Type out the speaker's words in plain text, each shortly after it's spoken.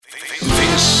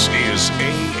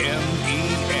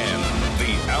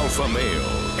Alpha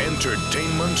Male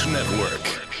Entertainment Network.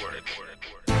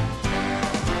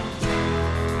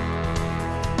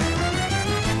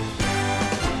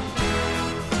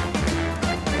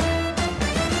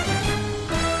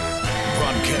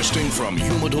 Broadcasting from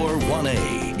Humidor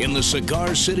 1A in the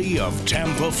cigar city of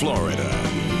Tampa, Florida,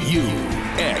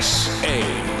 USA.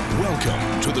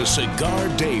 Welcome to the Cigar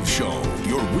Dave Show,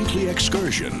 your weekly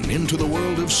excursion into the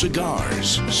world of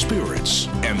cigars, spirits,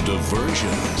 and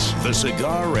diversions. The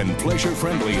cigar and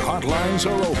pleasure-friendly hotlines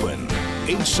are open.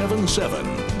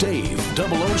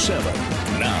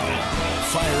 877-DAVE-007. Now,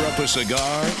 fire up a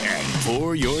cigar and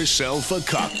pour yourself a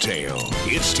cocktail.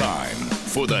 It's time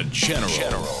for the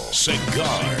General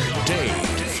Cigar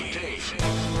Dave.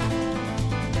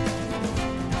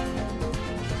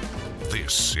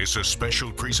 This is a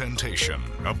special presentation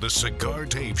of the Cigar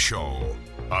Dave Show.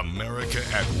 America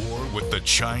at war with the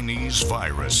Chinese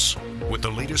virus. With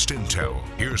the latest intel,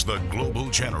 here's the Global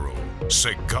General,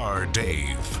 Cigar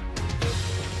Dave.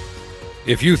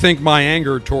 If you think my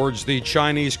anger towards the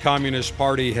Chinese Communist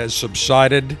Party has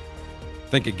subsided,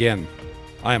 think again.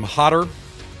 I am hotter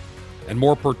and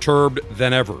more perturbed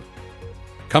than ever.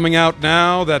 Coming out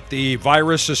now that the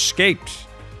virus escaped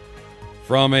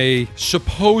from a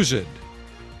supposed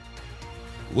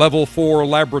Level 4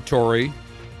 laboratory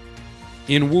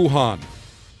in Wuhan.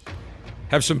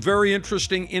 Have some very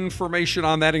interesting information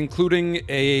on that, including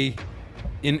an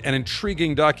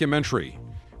intriguing documentary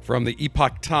from the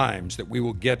Epoch Times that we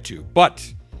will get to.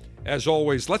 But, as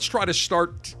always, let's try to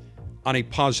start on a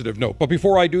positive note. But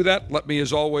before I do that, let me,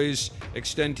 as always,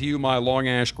 extend to you my Long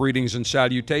Ash greetings and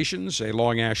salutations. A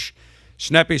Long Ash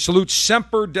snappy salute,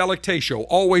 semper delectatio.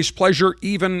 Always pleasure,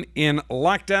 even in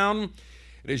lockdown.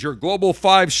 It is your global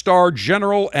 5-star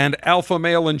general and alpha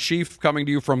male in chief coming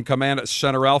to you from Command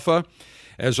Center Alpha.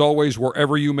 As always,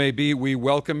 wherever you may be, we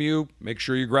welcome you. Make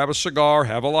sure you grab a cigar,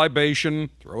 have a libation,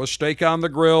 throw a steak on the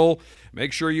grill.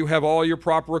 Make sure you have all your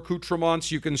proper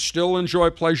accoutrements. You can still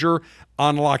enjoy pleasure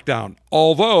on lockdown.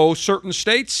 Although certain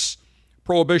states,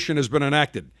 prohibition has been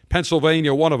enacted.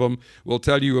 Pennsylvania, one of them, will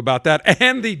tell you about that.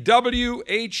 And the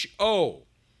WHO,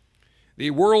 the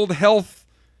World Health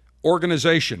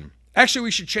Organization. Actually,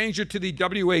 we should change it to the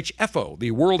WHFO,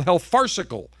 the World Health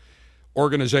Farcical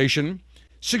Organization,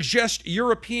 suggest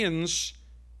Europeans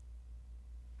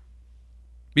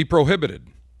be prohibited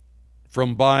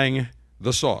from buying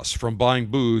the sauce, from buying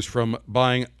booze, from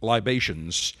buying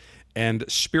libations and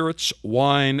spirits,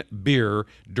 wine, beer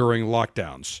during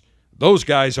lockdowns. Those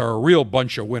guys are a real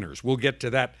bunch of winners. We'll get to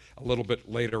that a little bit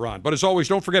later on. But as always,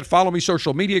 don't forget, follow me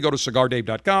social media. Go to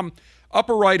cigardave.com.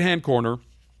 Upper right-hand corner,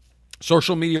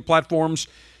 social media platforms,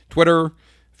 Twitter,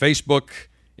 Facebook,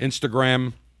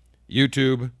 Instagram,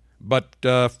 YouTube. But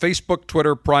Facebook,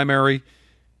 Twitter, primary.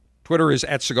 Twitter is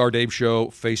at Cigar Dave Show.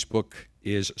 Facebook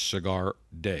is Cigar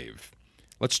Dave.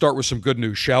 Let's start with some good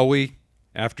news, shall we?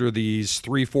 After these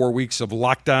 3-4 weeks of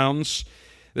lockdowns,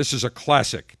 this is a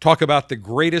classic. Talk about the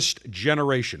greatest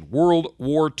generation, World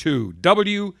War II,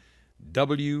 WW2.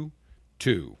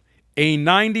 A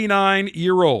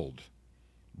 99-year-old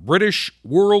British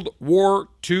World War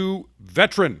II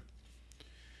veteran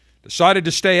decided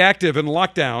to stay active in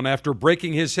lockdown after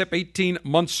breaking his hip 18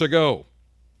 months ago.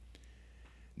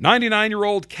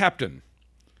 99-year-old Captain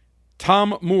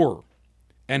Tom Moore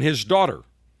and his daughter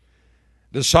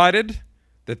decided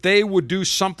that they would do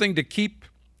something to keep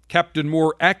Captain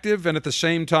Moore active and at the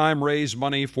same time raise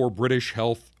money for British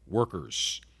health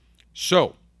workers.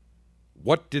 So,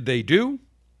 what did they do?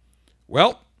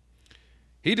 Well,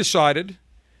 he decided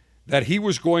that he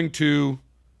was going to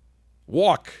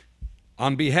walk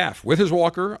with his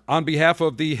walker, on behalf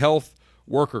of the health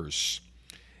workers.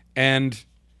 And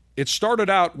it started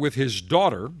out with his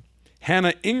daughter,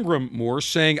 Hannah Ingram Moore,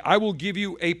 saying, I will give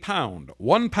you £1.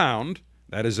 £1,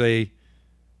 that is a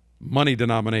money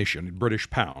denomination, British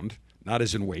pound, not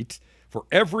as in weight, for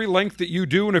every length that you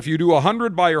do. And if you do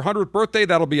 100 by your 100th birthday,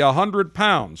 that'll be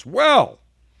 £100. Well,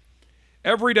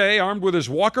 every day, armed with his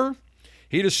walker,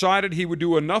 he decided he would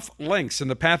do enough lengths in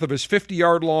the path of his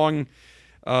 50-yard-long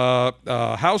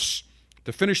house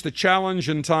to finish the challenge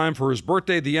in time for his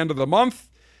birthday at the end of the month.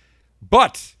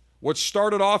 But what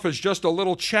started off as just a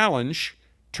little challenge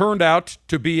turned out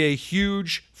to be a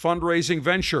huge fundraising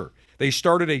venture. They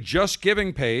started a Just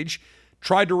Giving page,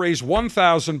 tried to raise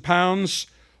 £1,000.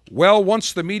 Well,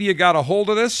 once the media got a hold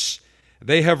of this,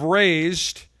 they have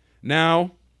raised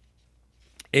now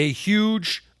a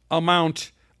huge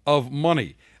amount of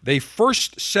money. They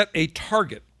first set a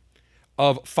target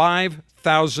of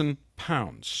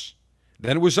 £5,000.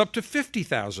 Then it was up to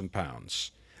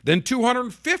 £50,000. Then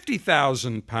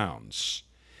 £250,000.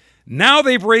 Now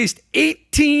they've raised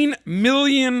 18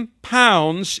 million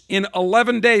pounds in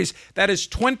 11 days. That is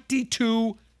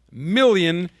 22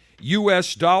 million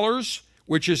US dollars,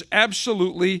 which is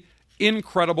absolutely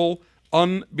incredible,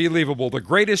 unbelievable. The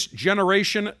Greatest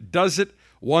Generation does it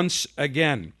once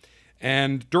again.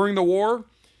 And during the war,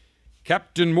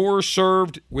 Captain Moore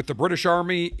served with the British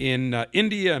Army in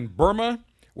India and Burma,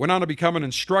 went on to become an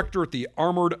instructor at the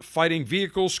Armored Fighting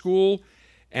Vehicle School,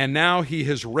 and now he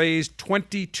has raised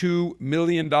 $22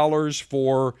 million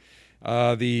for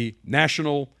the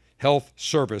National Health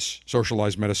Service,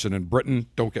 socialized medicine in Britain.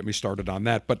 Don't get me started on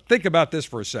that. But think about this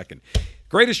for a second.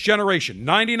 Greatest Generation,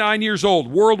 99 years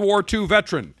old, World War II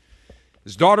veteran.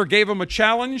 His daughter gave him a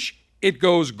challenge. It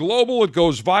goes global, it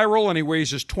goes viral, and he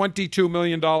raises $22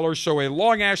 million. So a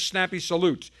long-ass snappy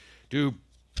salute to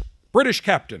British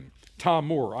Captain Tom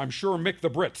Moore. I'm sure Mick the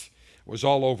Brit was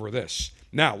all over this.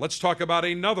 Now, let's talk about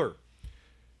another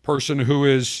person who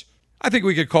is, I think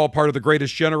we could call part of the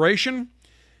Greatest Generation.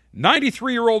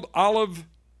 93-year-old Olive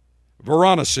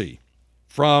Veronese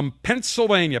from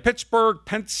Pennsylvania, Pittsburgh,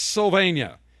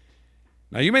 Pennsylvania.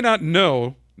 Now, you may not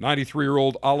know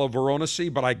 93-year-old Olive Veronese,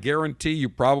 but I guarantee you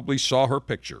probably saw her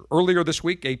picture. Earlier this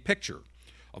week, a picture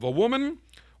of a woman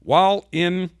while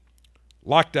in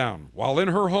lockdown, while in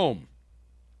her home,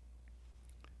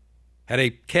 had a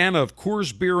can of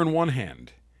Coors beer in one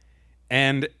hand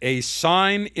and a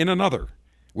sign in another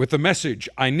with the message,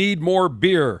 "I need more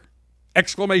beer!"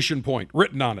 exclamation point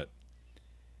written on it.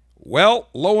 Well,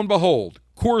 lo and behold,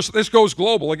 Coors, this goes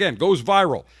global again, goes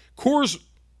viral.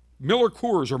 Miller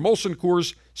Coors or Molson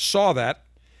Coors saw that.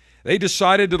 They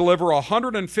decided to deliver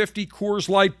 150 Coors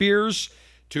Light beers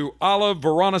to Olive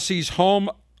Veronese's home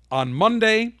on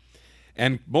Monday,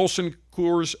 and Molson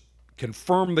Coors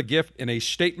confirmed the gift in a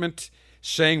statement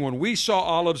saying, when we saw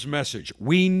Olive's message,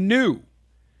 we knew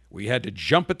we had to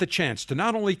jump at the chance to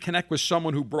not only connect with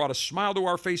someone who brought a smile to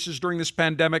our faces during this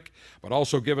pandemic, but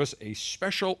also give us a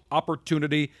special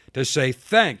opportunity to say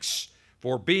thanks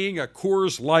for being a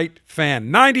Coors Light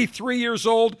fan. 93 years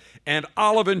old, and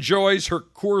Olive enjoys her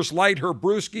Coors Light, her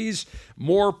brewskis.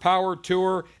 More power to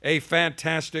her. A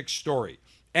fantastic story.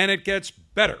 And it gets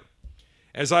better.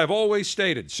 As I've always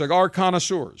stated, cigar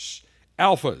connoisseurs,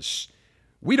 alphas,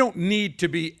 we don't need to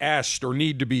be asked or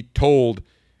need to be told,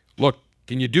 look,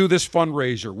 can you do this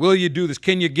fundraiser? Will you do this?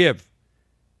 Can you give?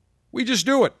 We just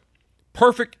do it.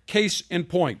 Perfect case in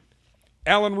point.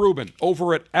 Alan Rubin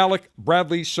over at Alec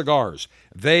Bradley Cigars.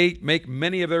 They make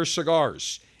many of their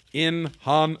cigars in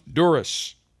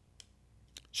Honduras.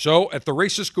 So at the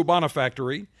Racist Cubana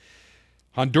factory,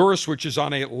 Honduras, which is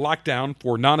on a lockdown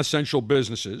for non-essential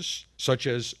businesses, such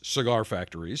as cigar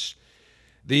factories,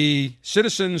 the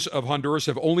citizens of Honduras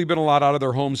have only been allowed out of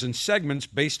their homes in segments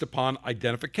based upon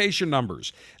identification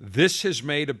numbers. This has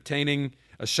made obtaining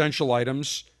essential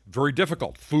items very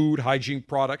difficult. Food, hygiene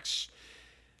products.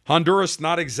 Honduras,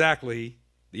 not exactly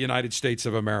the United States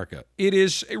of America. It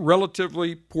is a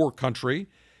relatively poor country.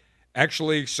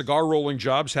 Actually, cigar rolling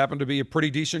jobs happen to be a pretty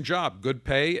decent job, good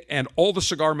pay, and all the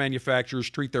cigar manufacturers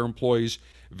treat their employees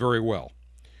very well.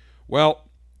 Well,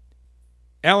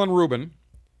 Alan Rubin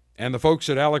and the folks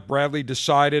at Alec Bradley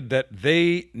decided that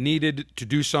they needed to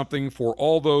do something for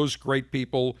all those great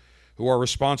people who are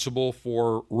responsible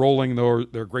for rolling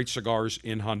their great cigars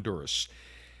in Honduras.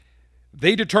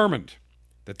 They determined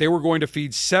that they were going to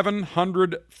feed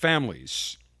 700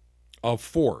 families of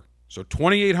 4, so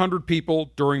 2,800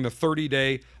 people during the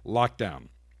 30-day lockdown.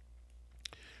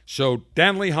 So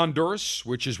Danley, Honduras,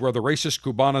 which is where the Racist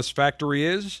Cubanas factory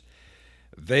is,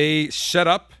 they set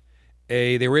up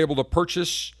they were able to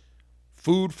purchase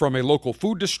food from a local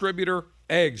food distributor,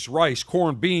 eggs, rice,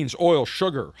 corn, beans, oil,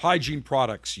 sugar, hygiene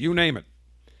products, you name it.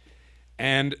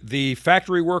 And the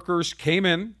factory workers came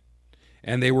in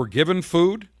and they were given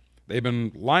food. They've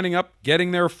been lining up,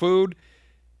 getting their food.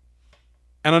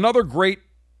 And another great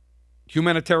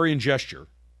humanitarian gesture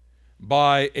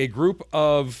by a group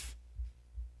of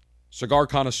cigar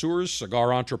connoisseurs,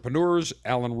 cigar entrepreneurs,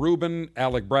 Alan Rubin,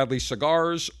 Alec Bradley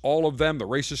Cigars, all of them, the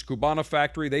Racist Cubana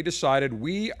factory, they decided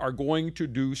we are going to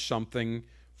do something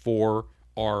for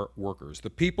our workers, the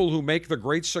people who make the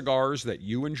great cigars that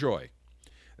you enjoy.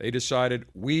 They decided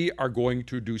we are going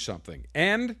to do something,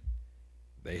 and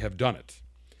they have done it.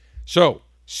 So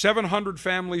 700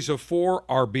 families of 4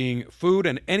 are being food,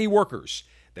 and any workers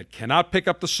that cannot pick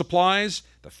up the supplies,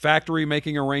 the factory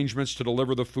making arrangements to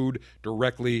deliver the food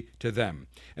directly to them.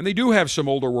 And they do have some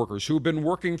older workers who've been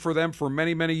working for them for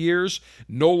many, many years,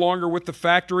 no longer with the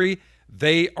factory.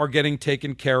 They are getting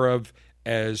taken care of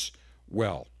as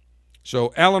well.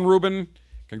 So Alan Rubin,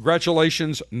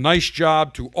 congratulations. Nice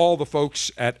job to all the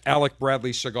folks at Alec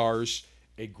Bradley Cigars.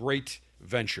 a great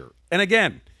venture. And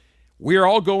again, we are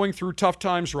all going through tough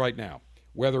times right now,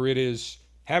 whether it is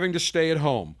having to stay at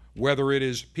home, whether it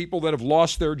is people that have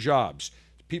lost their jobs,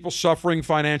 people suffering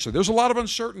financially. There's a lot of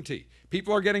uncertainty.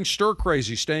 People are getting stir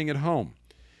crazy staying at home.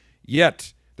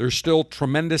 Yet, there's still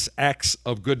tremendous acts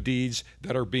of good deeds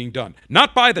that are being done.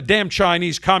 Not by the damn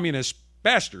Chinese communist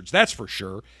bastards, that's for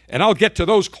sure. And I'll get to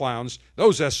those clowns,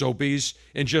 those SOBs,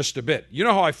 in just a bit. You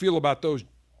know how I feel about those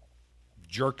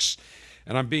jerks,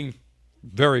 and I'm being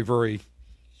very, very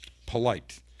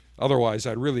polite. Otherwise,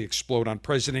 I'd really explode on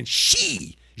President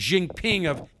Xi Jinping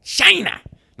of China.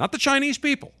 Not the Chinese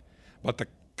people, but the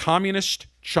Communist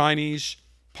Chinese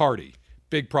Party.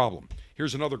 Big problem.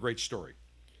 Here's another great story.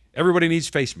 Everybody needs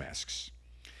face masks.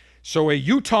 So a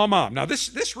Utah mom, now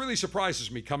this really surprises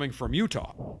me coming from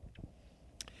Utah.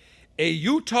 A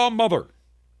Utah mother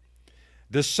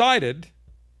decided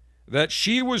that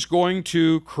she was going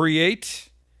to create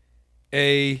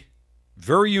a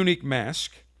very unique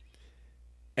mask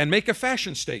and make a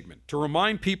fashion statement to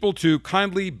remind people to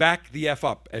kindly back the F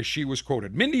up, as she was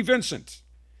quoted. Mindy Vincent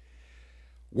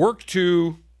worked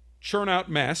to churn out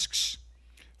masks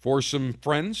for some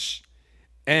friends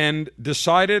and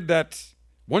decided that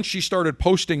once she started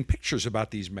posting pictures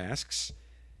about these masks,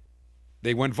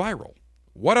 they went viral.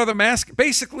 What are the masks?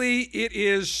 Basically,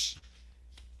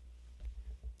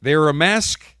 they're a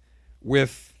mask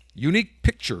with unique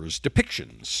pictures,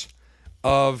 depictions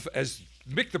of, as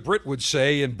Mick the Brit would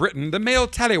say in Britain, the male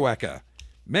tallywhacker,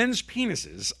 men's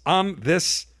penises on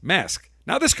this mask.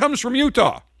 Now, this comes from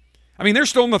Utah. I mean, they're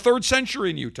still in the 3rd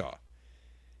century in Utah.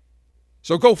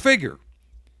 So go figure.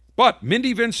 But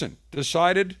Mindy Vincent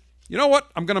decided, you know what?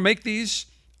 I'm going to make these.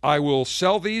 I will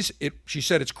sell these. She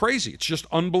said it's crazy. It's just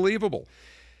unbelievable.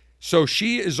 So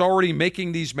she is already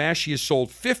making these masks. She has sold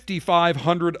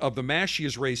 5,500 of the masks. She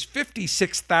has raised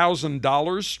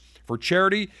 $56,000 for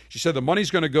charity. She said the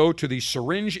money's going to go to the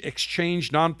Syringe Exchange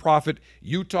nonprofit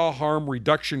Utah Harm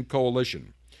Reduction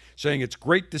Coalition, saying it's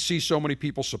great to see so many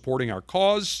people supporting our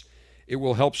cause. It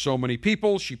will help so many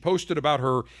people. She posted about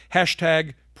her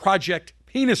hashtag Project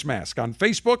Penis Mask on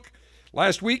Facebook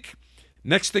last week.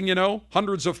 Next thing you know,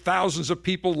 hundreds of thousands of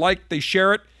people like, they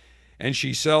share it, and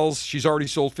she's already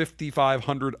sold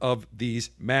 5,500 of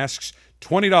these masks,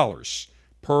 $20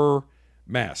 per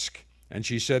mask. And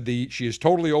she said she is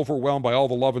totally overwhelmed by all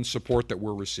the love and support that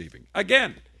we're receiving.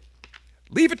 Again,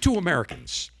 leave it to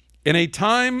Americans. In a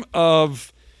time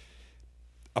of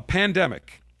a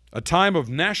pandemic, a time of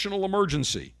national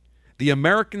emergency, the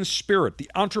American spirit,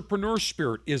 the entrepreneur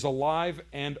spirit is alive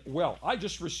and well. I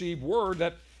just received word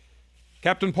that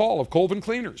Captain Paul of Colvin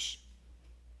Cleaners,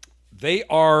 they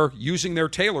are using their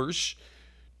tailors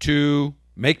to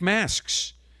make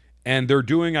masks. And they're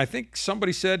doing, I think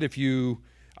somebody said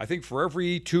I think for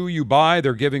every 2 you buy,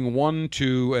 they're giving 1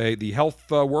 to the health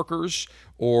workers,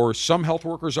 or some health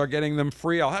workers are getting them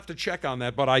free. I'll have to check on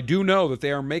that, but I do know that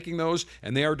they are making those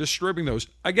and they are distributing those.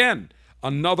 Again,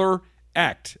 another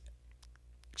act.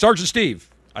 Sergeant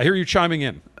Steve, I hear you chiming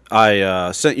in.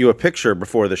 I sent you a picture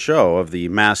before the show of the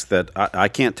mask that I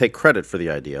can't take credit for the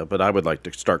idea, but I would like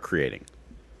to start creating.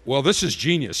 Well, this is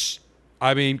genius.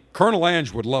 I mean, Colonel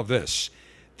Ange would love this.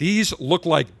 These look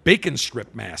like bacon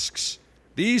strip masks.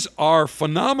 These are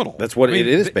phenomenal. That's what it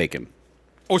is, bacon.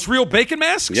 Oh, it's real bacon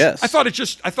masks? Yes. I thought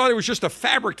it was just a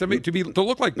fabric to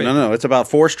look like bacon. No, it's about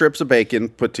 4 strips of bacon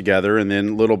put together and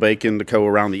then little bacon to go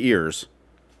around the ears.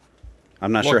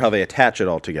 I'm not sure how they attach it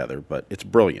all together, but it's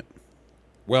brilliant.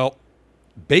 Well,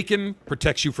 bacon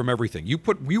protects you from everything. You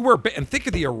wear and think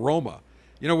of the aroma.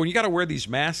 You know, when you got to wear these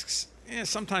masks,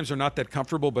 sometimes they're not that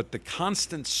comfortable, but the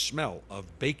constant smell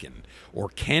of bacon or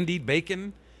candied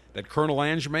bacon that Colonel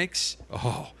Ange makes,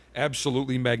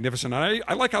 absolutely magnificent. And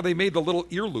I like how they made the little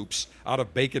ear loops out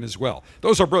of bacon as well.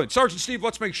 Those are brilliant. Sergeant Steve,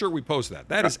 let's make sure we post that.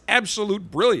 That is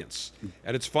absolute brilliance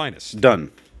at its finest.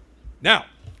 Done. Now,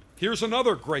 here's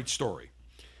another great story.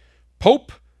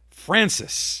 Pope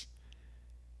Francis,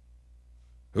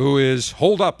 who is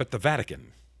holed up at the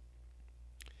Vatican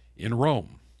in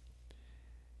Rome.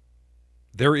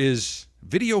 There is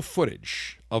video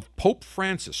footage of Pope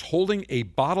Francis holding a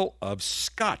bottle of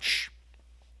scotch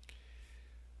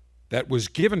that was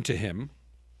given to him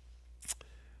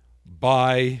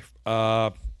by,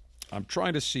 I'm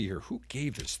trying to see here, who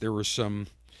gave this? There were some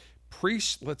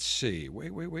priests, let's see,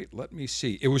 wait, let me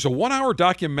see. It was a 1-hour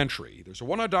documentary. There's a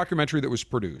 1-hour documentary that was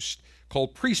produced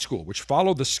called Preschool, which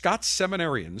followed the Scots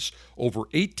seminarians over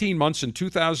 18 months in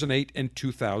 2008 and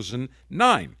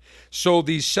 2009. So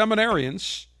these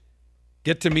seminarians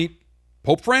get to meet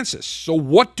Pope Francis. So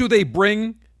what do they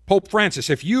bring Pope Francis?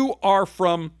 If you are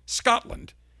from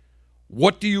Scotland,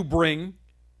 what do you bring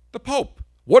the Pope?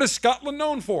 What is Scotland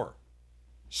known for?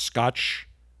 Scotch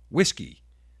whiskey.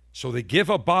 So they give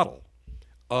a bottle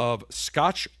of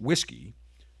Scotch whiskey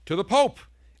to the Pope,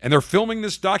 and they're filming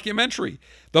this documentary.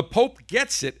 The Pope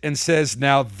gets it and says,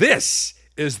 now this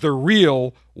is the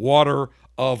real water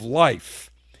of life.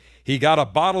 He got a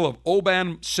bottle of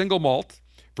Oban single malt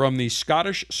from the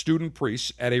Scottish student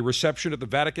priests at a reception at the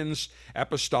Vatican's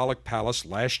Apostolic Palace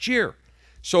last year.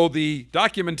 So the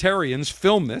documentarians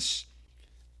film this.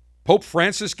 Pope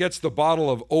Francis gets the bottle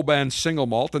of Oban single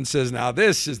malt and says, now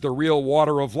this is the real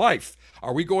water of life.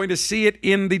 Are we going to see it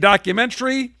in the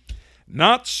documentary?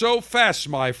 Not so fast,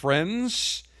 my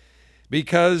friends,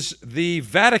 because the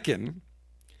Vatican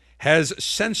has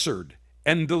censored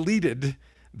and deleted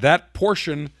that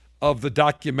portion of the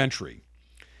documentary.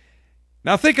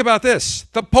 Now think about this.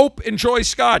 The Pope enjoys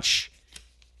Scotch.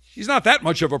 He's not that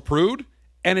much of a prude.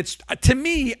 And it's, to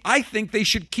me, I think they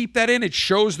should keep that in. It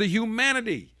shows the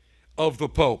humanity of the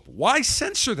Pope. Why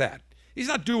censor that? He's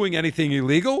not doing anything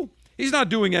illegal. He's not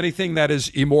doing anything that is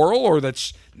immoral or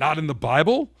that's not in the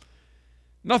Bible.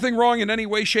 Nothing wrong in any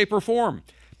way, shape, or form.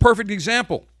 Perfect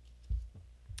example.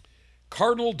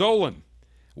 Cardinal Dolan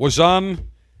was on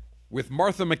with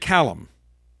Martha MacCallum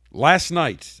last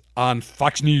night on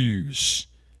Fox News,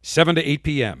 7 to 8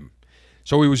 p.m.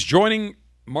 So he was joining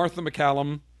Martha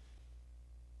MacCallum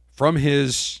from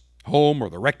his home or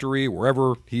the rectory,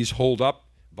 wherever he's holed up,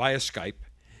 via Skype.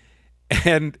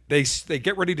 And they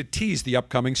get ready to tease the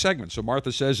upcoming segment. So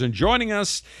Martha says, and joining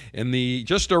us in the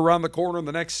just around the corner in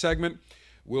the next segment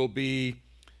will be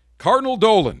Cardinal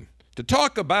Dolan to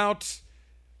talk about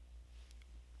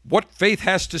what faith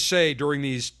has to say during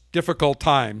these difficult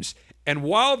times. And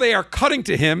while they are cutting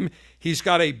to him, he's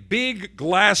got a big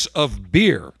glass of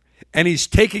beer, and he's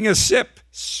taking a sip,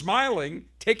 smiling,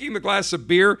 taking the glass of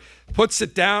beer, puts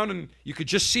it down, and you could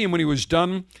just see him when he was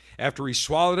done. After he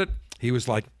swallowed it, he was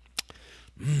like,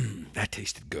 that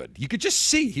tasted good. You could just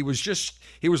see he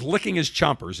was licking his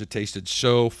chompers. It tasted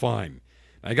so fine.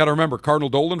 I got to remember, Cardinal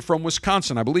Dolan from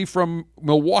Wisconsin, I believe from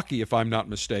Milwaukee, if I'm not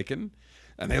mistaken.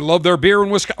 And they love their beer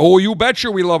in Wisconsin. Oh, you betcha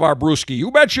we love our brewski.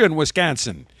 You betcha in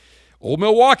Wisconsin. Old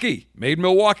Milwaukee, made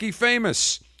Milwaukee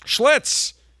famous.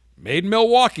 Schlitz, made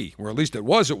Milwaukee, or at least it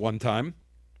was at one time.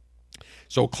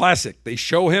 So classic. They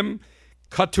show him,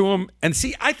 cut to him, and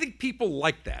see, I think people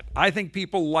like that. I think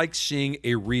people like seeing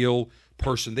a real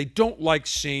person. They don't like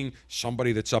seeing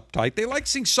somebody that's uptight. They like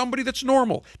seeing somebody that's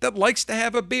normal, that likes to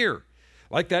have a beer.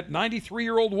 Like that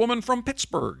 93-year-old woman from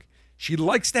Pittsburgh. She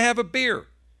likes to have a beer.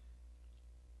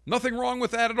 Nothing wrong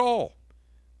with that at all.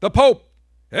 The Pope,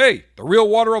 hey, the real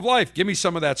water of life, give me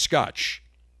some of that Scotch.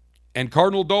 And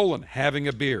Cardinal Dolan having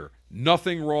a beer.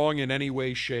 Nothing wrong in any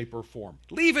way, shape, or form.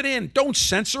 Leave it in. Don't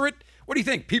censor it. What do you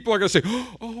think? People are going to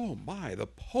say, oh my, the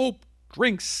Pope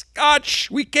drinks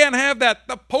Scotch. We can't have that.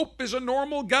 The Pope is a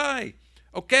normal guy.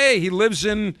 Okay, he lives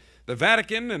in the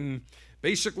Vatican and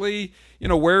basically,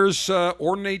 wears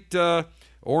ornate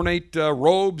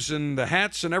robes and the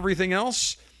hats and everything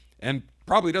else, and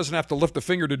probably doesn't have to lift a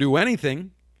finger to do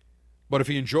anything. But if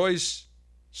he enjoys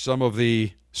some of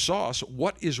the sauce,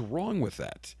 what is wrong with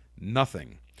that?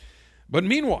 Nothing. But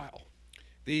meanwhile,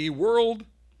 the World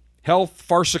Health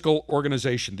Pharmaceutical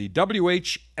Organization, the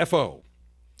WHO,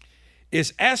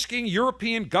 is asking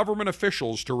European government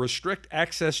officials to restrict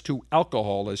access to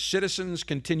alcohol as citizens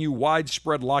continue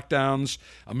widespread lockdowns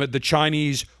amid the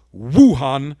Chinese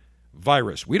Wuhan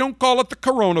virus. We don't call it the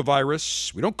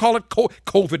coronavirus. We don't call it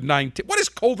COVID-19. What is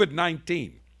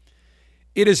COVID-19?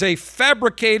 It is a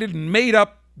fabricated,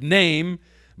 made-up name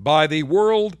by the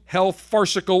World Health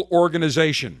Pharmaceutical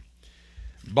Organization,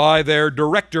 by their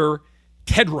director,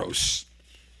 Tedros.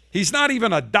 He's not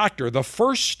even a doctor. The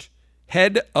first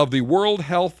head of the World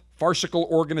Health Pharmaceutical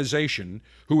Organization,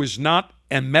 who is not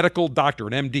a medical doctor,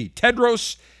 an MD,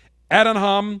 Tedros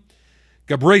Adhanom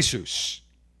Ghebreyesus.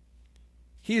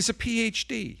 He is a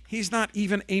PhD. He's not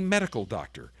even a medical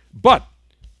doctor. But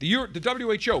the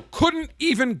WHO couldn't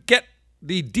even get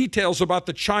the details about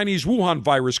the Chinese Wuhan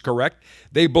virus correct.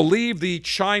 They believe the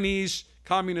Chinese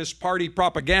Communist Party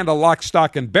propaganda lock,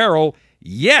 stock, and barrel,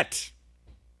 yet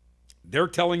they're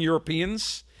telling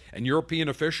Europeans and European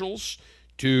officials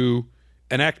to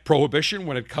enact prohibition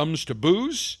when it comes to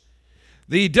booze.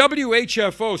 The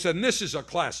WHFO said, and this is a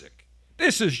classic.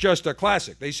 This is just a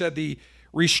classic. They said the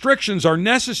restrictions are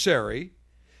necessary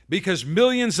because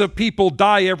millions of people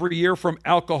die every year from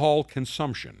alcohol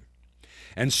consumption.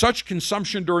 And such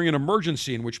consumption during an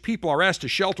emergency in which people are asked to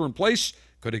shelter in place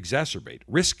could exacerbate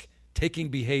risk-taking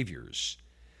behaviors.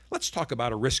 Let's talk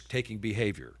about a risk-taking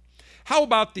behavior. How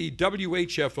about the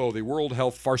WHFO, the World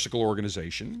Health Pharmaceutical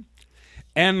Organization,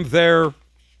 and their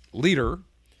leader,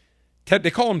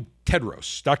 They call him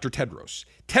Tedros, Dr. Tedros.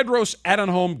 Tedros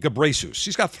Adhanom Ghebreyesus.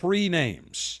 He's got 3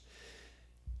 names.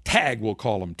 Tag, we'll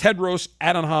call him. Tedros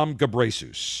Adhanom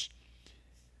Ghebreyesus.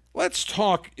 Let's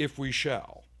talk, if we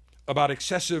shall, about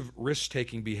excessive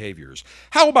risk-taking behaviors.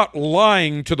 How about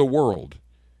lying to the world?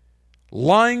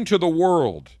 Lying to the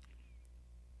world.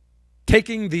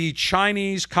 Taking the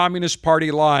Chinese Communist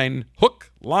Party line,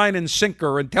 hook, line, and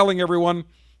sinker, and telling everyone,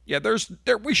 yeah,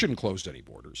 we shouldn't close any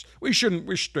borders. We shouldn't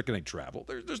restrict any travel.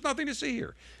 There's nothing to see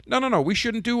here. No, we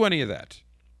shouldn't do any of that.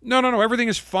 No, everything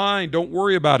is fine. Don't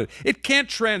worry about it. It can't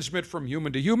transmit from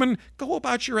human to human. Go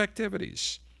about your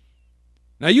activities.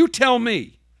 Now you tell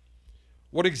me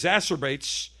what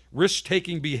exacerbates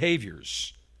risk-taking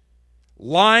behaviors.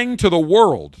 Lying to the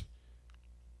world,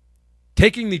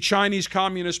 taking the Chinese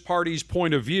Communist Party's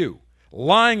point of view,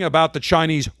 lying about the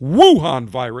Chinese Wuhan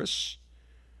virus,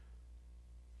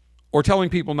 or telling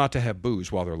people not to have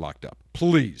booze while they're locked up.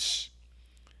 Please.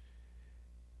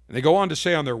 And they go on to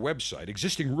say on their website,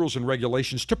 existing rules and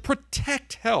regulations to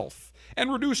protect health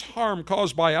and reduce harm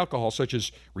caused by alcohol, such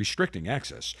as restricting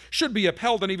access, should be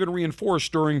upheld and even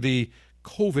reinforced during the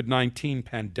COVID-19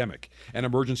 pandemic and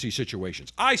emergency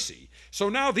situations. I see. So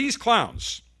now these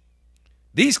clowns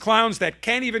that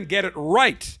can't even get it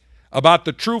right about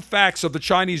the true facts of the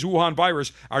Chinese Wuhan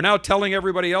virus are now telling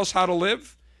everybody else how to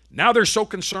live? Now they're so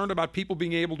concerned about people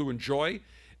being able to enjoy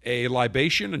a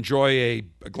libation, enjoy a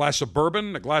glass of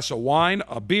bourbon, a glass of wine,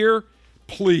 a beer.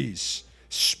 Please,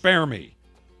 spare me.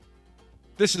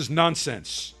 This is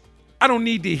nonsense. I don't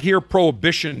need to hear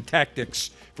prohibition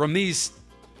tactics from these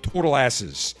total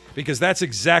asses, because that's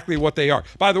exactly what they are.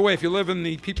 By the way, if you live in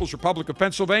the People's Republic of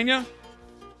Pennsylvania,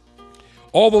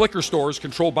 all the liquor stores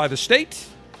controlled by the state,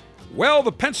 well,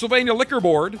 the Pennsylvania Liquor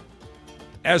Board,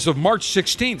 as of March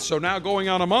 16th, so now going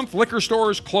on a month, liquor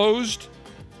stores closed,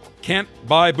 can't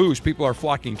buy booze. People are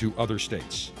flocking to other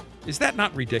states. Is that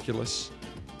not ridiculous?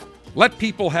 Let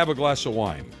people have a glass of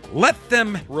wine. Let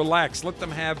them relax. Let them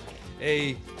have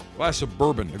a glass of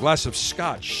bourbon, a glass of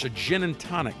scotch, a gin and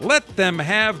tonic. Let them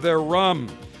have their rum.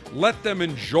 Let them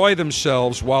enjoy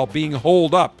themselves while being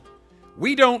holed up.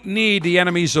 We don't need the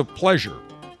enemies of pleasure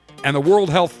and the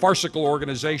World Health Farcical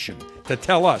Organization to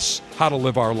tell us how to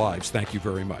live our lives. Thank you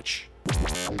very much.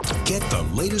 Get the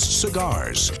latest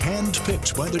cigars,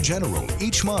 hand-picked by the General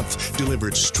each month,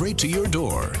 delivered straight to your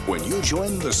door. When you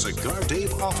join the Cigar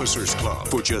Dave Officers Club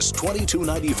for just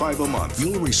 $22.95 a month,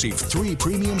 you'll receive 3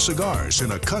 premium cigars in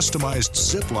a customized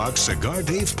Ziploc Cigar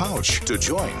Dave pouch. To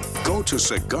join, go to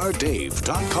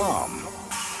CigarDave.com.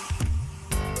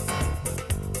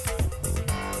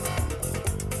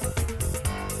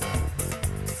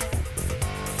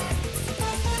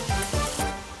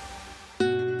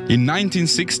 In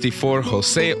 1964,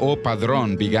 Jose O.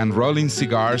 Padron began rolling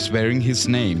cigars bearing his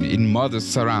name in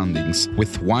modest surroundings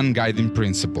with one guiding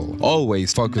principle: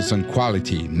 always focus on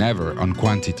quality, never on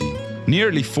quantity.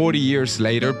 Nearly 40 years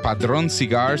later, Padron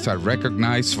cigars are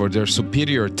recognized for their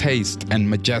superior taste and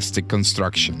majestic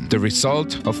construction, the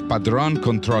result of Padron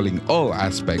controlling all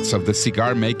aspects of the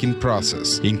cigar-making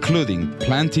process, including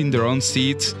planting their own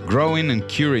seeds, growing and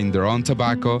curing their own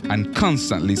tobacco, and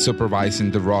constantly supervising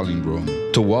the rolling room.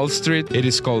 To Wall Street, it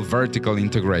is called vertical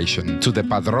integration. To the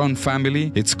Padron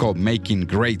family, it's called making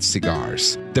great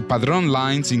cigars. The Padron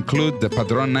lines include the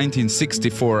Padron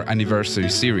 1964 Anniversary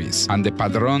Series and the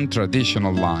Padron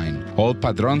Traditional line. All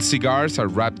Padron cigars are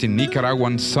wrapped in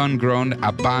Nicaraguan sun-grown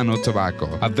Habano tobacco,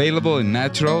 available in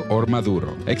natural or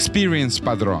Maduro. Experience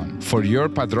Padron. For your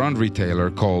Padron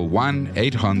retailer, call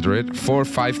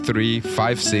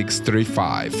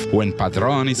 1-800-453-5635. When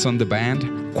Padron is on the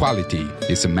band, quality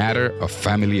is a matter of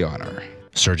family honor.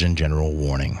 Surgeon General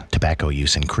warning: tobacco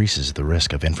use increases the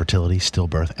risk of infertility,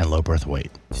 stillbirth, and low birth weight.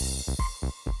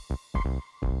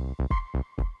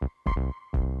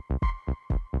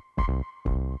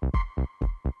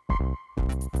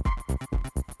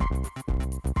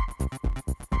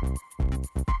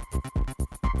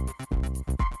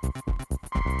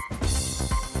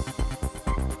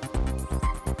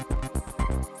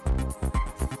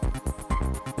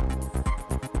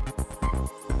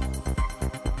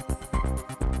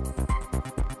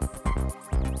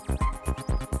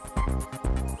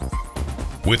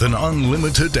 With an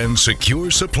unlimited and secure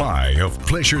supply of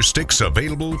pleasure sticks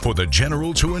available for the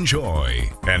General to enjoy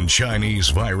and Chinese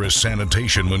virus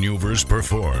sanitation maneuvers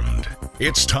performed,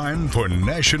 it's time for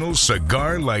National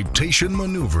Cigar Lightation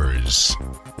Maneuvers.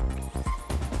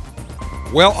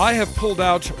 Well, I have pulled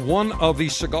out one of the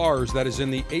cigars that is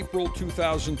in the April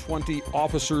 2020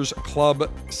 Officers Club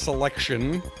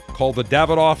selection called the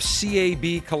Davidoff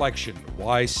CAB Collection.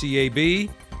 Why CAB?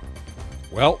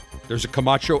 Well, There's a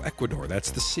Camacho, Ecuador.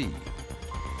 That's the C.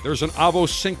 There's an Avo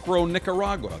Syncro,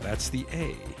 Nicaragua. That's the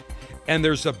A. And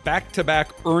there's a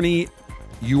back-to-back Ernie,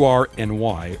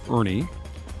 URNY, Ernie,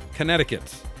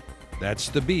 Connecticut. That's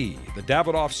the B. The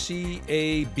Davidoff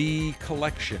CAB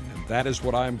collection. And that is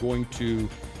what I'm going to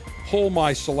pull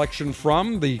my selection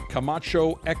from, the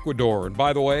Camacho, Ecuador. And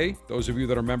by the way, those of you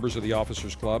that are members of the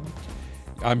Officers Club,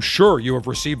 I'm sure you have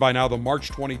received by now the March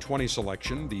 2020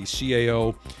 selection, the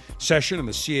CAO session and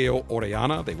the CAO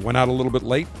Orellana. They went out a little bit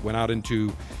late, went out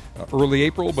into early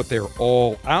April, but they're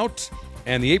all out.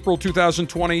 And the April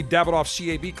 2020 Davidoff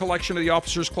CAB collection of the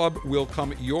Officers Club will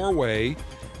come your way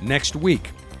next week.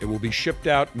 It will be shipped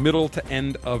out middle to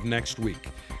end of next week.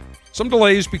 Some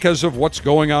delays because of what's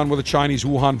going on with the Chinese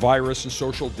Wuhan virus and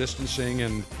social distancing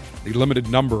and the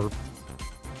limited number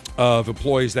of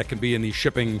employees that can be in these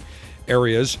shipping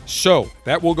areas. So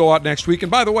that will go out next week.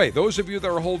 And by the way, those of you that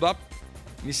are holed up,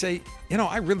 you say,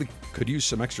 I really could use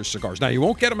some extra cigars. Now, you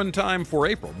won't get them in time for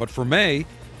April, but for May,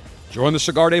 join the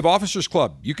Cigar Dave Officers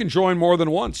Club. You can join more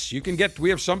than once. We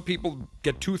have some people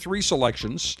get 2-3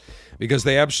 selections because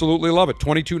they absolutely love it.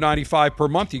 $22.95 per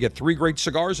month. You get 3 great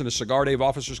cigars in a Cigar Dave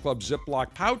Officers Club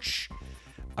Ziploc pouch.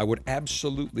 I would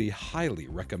absolutely highly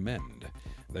recommend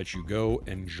that you go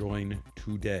and join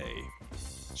today.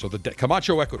 So the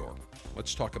Camacho, Ecuador.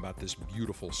 Let's talk about this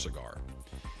beautiful cigar.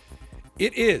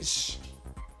 It is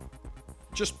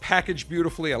just packaged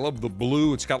beautifully. I love the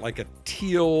blue. It's got like a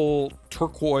teal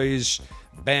turquoise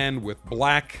band with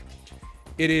black.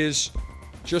 It is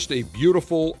just a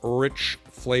beautiful, rich,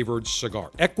 flavored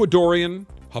cigar. Ecuadorian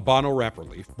Habano wrapper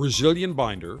leaf, Brazilian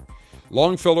binder,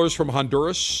 long fillers from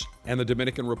Honduras and the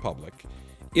Dominican Republic.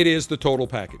 It is the total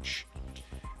package.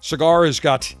 Cigar has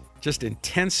got just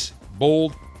intense,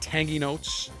 bold, tangy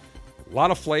notes, a lot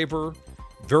of flavor,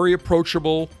 very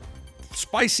approachable,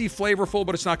 spicy, flavorful,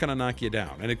 but it's not going to knock you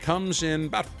down. And it comes in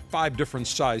about 5 different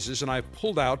sizes, and I've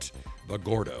pulled out the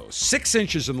Gordo. 6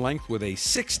 inches in length with a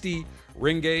 60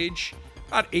 ring gauge,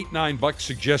 about $8-9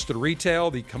 suggested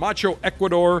retail. The Camacho,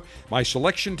 Ecuador, my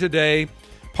selection today,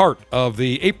 part of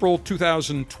the April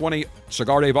 2020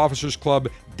 Cigar Dave Officers Club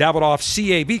Davidoff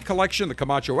CAB collection, the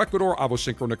Camacho, Ecuador, Avo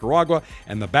Syncro, Nicaragua,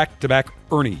 and the back-to-back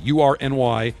Ernie,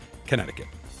 URNY, Connecticut.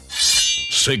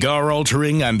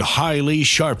 Cigar-altering and highly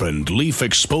sharpened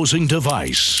leaf-exposing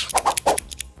device.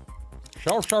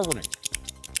 Self-sharpening.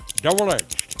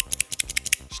 Double-edged.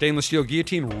 Stainless steel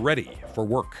guillotine ready for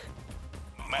work.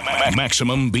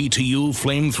 Maximum BTU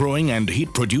flame-throwing and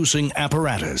heat-producing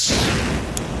apparatus.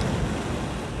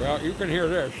 Well, you can hear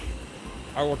this.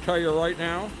 I will tell you right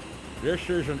now,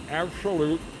 this is an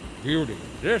absolute beauty.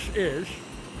 This is,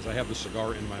 as I have the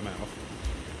cigar in my mouth,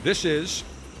 this is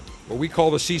what we call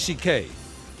the CCK,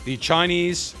 the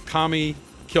Chinese Kami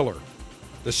Killer.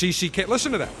 The CCK,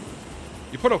 listen to that.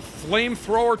 You put a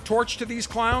flamethrower torch to these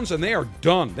clowns and they are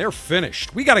done. They're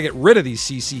finished. We got to get rid of these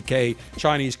CCK,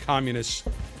 Chinese Communist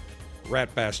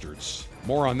rat bastards.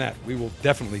 More on that. We will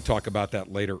definitely talk about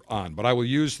that later on. But I will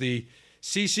use the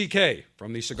CCK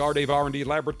from the Cigar Dave R&D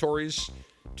Laboratories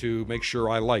to make sure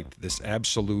I light this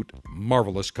absolute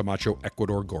marvelous Camacho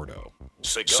Ecuador Gordo.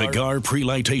 Cigar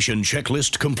pre-lightation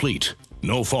checklist complete.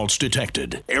 No faults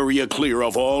detected. Area clear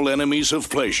of all enemies of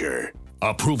pleasure.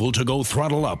 Approval to go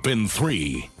throttle up in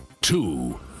 3, 2,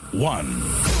 1.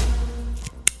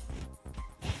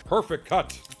 Perfect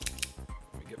cut.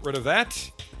 Let me get rid of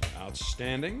that.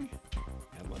 Outstanding.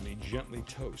 And let me gently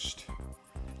toast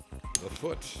the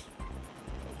foot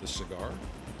of the cigar.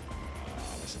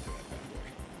 Listen to that bad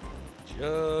boy.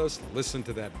 Just listen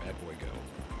to that bad boy go.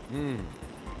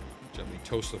 Gently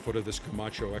toast the foot of this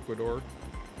Camacho Ecuador.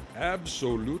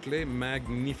 Absolutely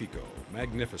magnifico.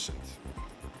 Magnificent.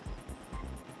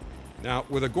 Now,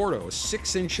 with a Gordo, a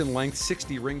 6-inch in length,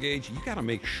 60 ring gauge, you got to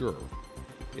make sure,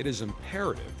 it is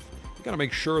imperative, you got to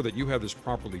make sure that you have this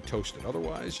properly toasted.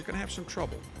 Otherwise, you're going to have some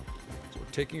trouble. So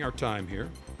we're taking our time here.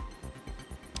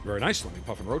 Very nice. Let me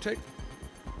puff and rotate.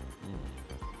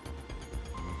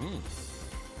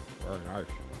 Very nice.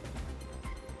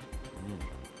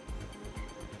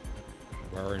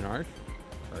 Very nice.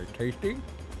 Very tasty.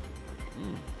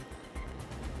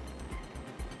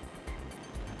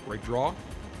 Great draw.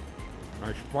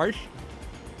 Nice spice.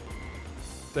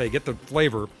 They get the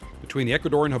flavor between the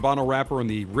Ecuadorian Habano wrapper and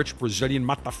the rich Brazilian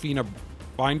Mata Fina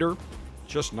binder.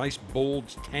 Just nice, bold,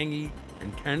 tangy,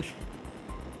 intense.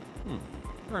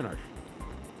 Very nice.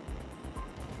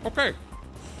 Okay.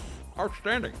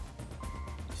 Outstanding.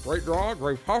 Great draw,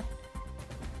 great puff.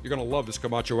 You're going to love this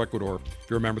Camacho Ecuador if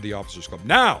you remember the Officers Club.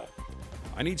 Now,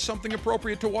 I need something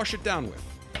appropriate to wash it down with.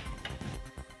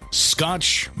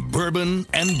 Scotch, bourbon,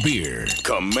 and beer.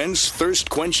 Commence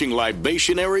thirst-quenching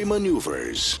libationary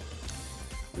maneuvers.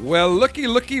 Well,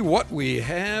 looky what we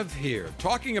have here.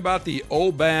 Talking about the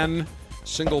Oban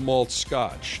single malt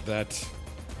Scotch that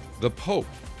the Pope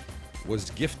was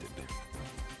gifted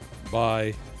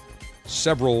by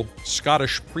several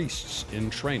Scottish priests in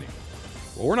training.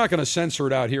 Well, we're not going to censor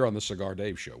it out here on the Cigar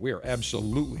Dave Show. We are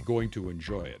absolutely going to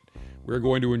enjoy it. We're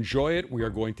going to enjoy it. We are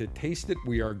going to taste it.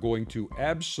 We are going to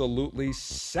absolutely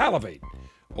salivate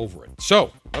over it.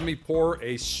 So, let me pour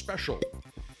a special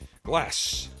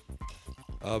glass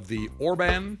of the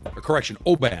Oban,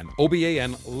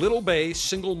 O-B-A-N, Little Bay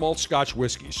Single Malt Scotch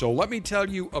Whiskey. So let me tell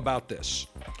you about this.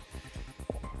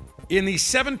 In the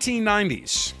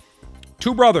 1790s,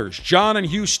 two brothers, John and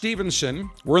Hugh Stevenson,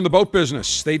 were in the boat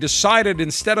business. They decided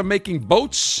instead of making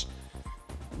boats,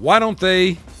 why don't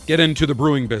they get into the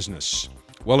brewing business?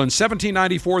 Well, in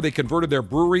 1794, they converted their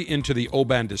brewery into the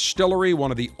Oban Distillery,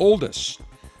 one of the oldest,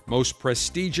 most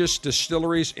prestigious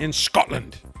distilleries in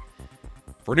Scotland.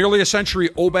 For nearly a century,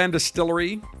 Oban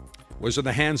Distillery was in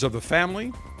the hands of the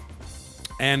family,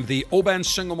 and the Oban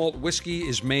single malt whiskey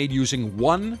is made using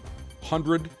 100%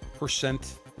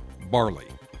 barley.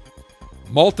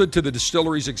 Malted to the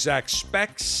distillery's exact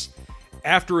specs.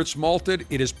 After it's malted,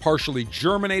 it is partially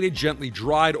germinated, gently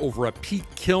dried over a peat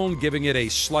kiln, giving it a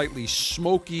slightly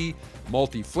smoky,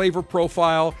 malty flavor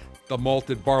profile. The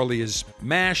malted barley is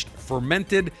mashed,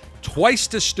 fermented, twice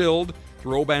distilled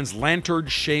through Oban's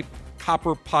lantern-shaped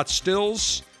copper pot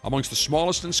stills, amongst the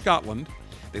smallest in Scotland.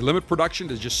 They limit production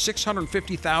to just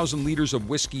 650,000 liters of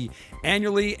whiskey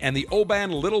annually, and the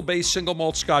Oban Little Bay Single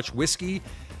Malt Scotch Whiskey,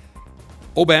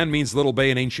 Oban means Little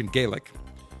Bay in ancient Gaelic,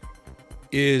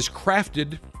 is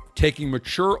crafted taking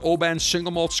mature Oban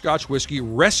single malt Scotch whiskey,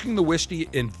 resting the whiskey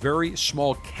in very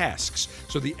small casks.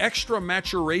 So the extra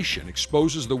maturation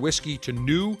exposes the whiskey to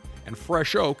new and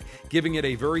fresh oak, giving it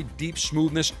a very deep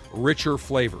smoothness, richer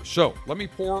flavor. So let me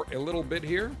pour a little bit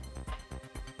here.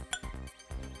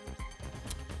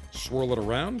 Swirl it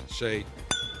around. Say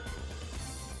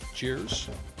cheers.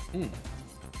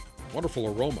 Wonderful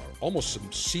aroma. Almost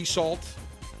some sea salt.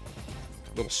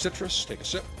 A little citrus. Take a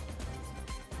sip.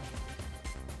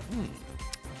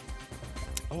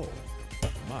 Oh,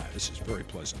 my, this is very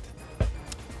pleasant.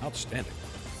 Outstanding.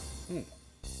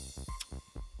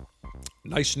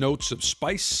 Nice notes of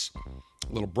spice,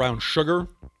 a little brown sugar,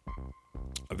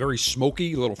 a very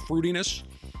smoky, little fruitiness.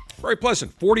 Very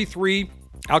pleasant. 43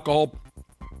 alcohol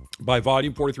by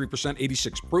volume, 43%,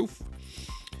 86 proof.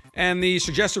 And the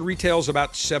suggested retail is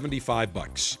about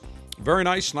 $75. Very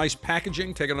nice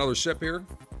packaging. Take another sip here.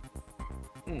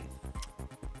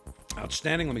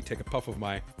 Outstanding. Let me take a puff of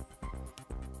my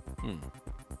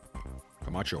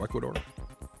Camacho, Ecuador.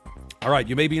 All right,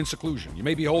 you may be in seclusion. You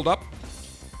may be holed up.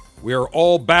 We are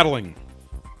all battling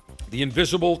the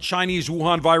invisible Chinese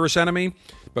Wuhan virus enemy,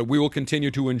 but we will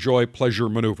continue to enjoy pleasure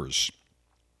maneuvers.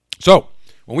 So,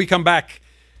 when we come back,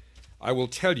 I will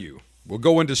tell you, we'll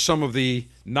go into some of the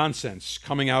nonsense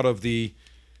coming out of the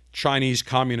Chinese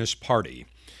Communist Party.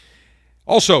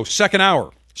 Also, second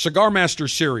hour, Cigar Master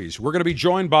Series. We're going to be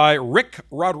joined by Rick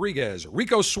Rodriguez,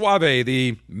 Rico Suave,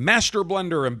 the master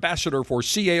blender ambassador for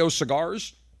CAO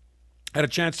Cigars. Had a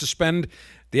chance to spend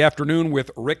the afternoon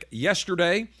with Rick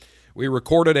yesterday. We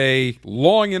recorded a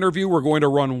long interview. We're going to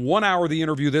run 1 hour of the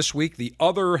interview this week. The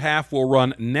other half will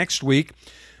run next week.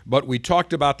 But we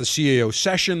talked about the CAO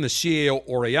Session, the CAO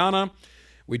Orellana.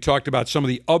 We talked about some of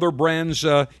the other brands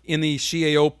in the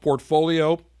CAO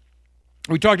portfolio.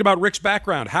 We talked about Rick's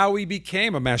background, how he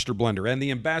became a master blender and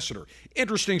the ambassador.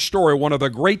 Interesting story. One of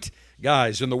the great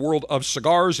guys in the world of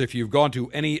cigars. If you've gone to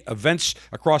any events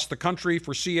across the country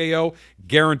for CAO,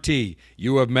 guarantee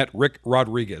you have met Rick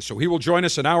Rodriguez. So he will join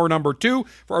us in hour number 2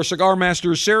 for our Cigar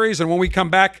Masters series. And when we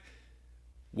come back,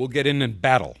 we'll get in and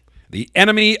battle the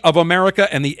enemy of America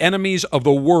and the enemies of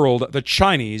the world, the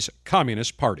Chinese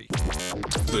Communist Party.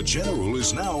 The General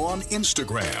is now on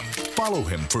Instagram. Follow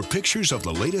him for pictures of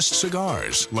the latest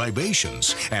cigars,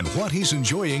 libations, and what he's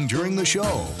enjoying during the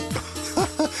show.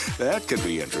 That could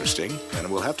be interesting,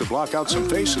 and we'll have to block out some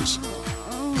faces.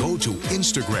 Go to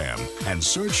Instagram and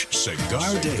search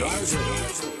Cigar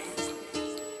Dave.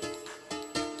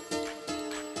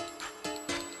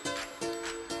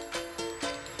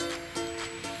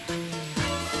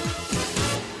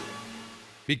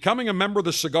 Becoming a member of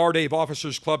the Cigar Dave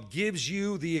Officers Club gives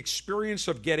you the experience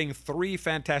of getting 3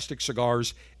 fantastic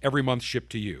cigars every month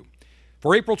shipped to you.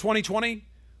 For April 2020,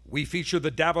 we feature the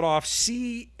Davidoff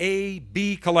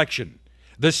CAB collection.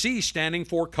 The C standing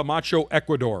for Camacho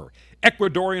Ecuador.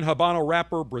 Ecuadorian Habano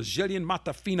wrapper, Brazilian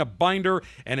Matafina binder,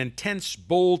 an intense,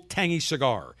 bold, tangy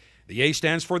cigar. The A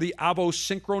stands for the Avo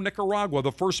Syncro Nicaragua,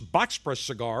 the first box press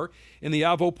cigar in the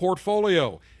Avo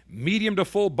portfolio, medium to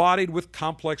full-bodied with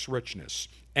complex richness.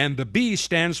 And the B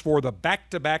stands for the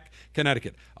Back-to-Back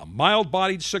Connecticut, a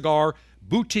mild-bodied cigar,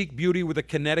 boutique beauty with a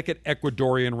Connecticut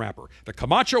Ecuadorian wrapper. The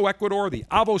Camacho Ecuador, the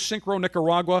Avo Syncro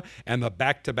Nicaragua, and the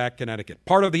Back-to-Back Connecticut.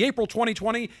 Part of the April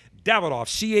 2020 Davidoff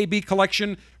CAB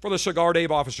collection for the Cigar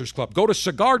Dave Officers Club. Go to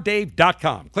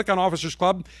CigarDave.com. Click on Officers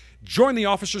Club. Join the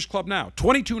Officers Club now.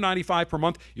 $22.95 per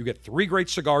month. You get 3 great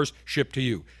cigars shipped to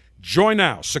you. Join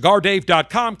now.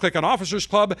 CigarDave.com. Click on Officers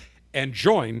Club and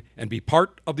join and be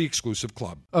part of the exclusive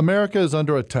club. America is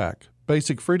under attack.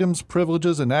 Basic freedoms,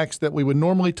 privileges, and acts that we would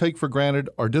normally take for granted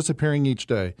are disappearing each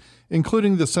day,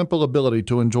 including the simple ability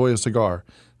to enjoy a cigar.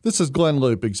 This is Glenn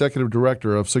Loop, Executive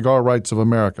Director of Cigar Rights of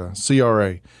America,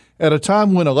 CRA. At a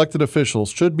time when elected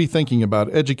officials should be thinking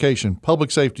about education,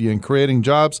 public safety, and creating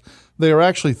jobs, they are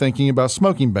actually thinking about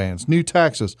smoking bans, new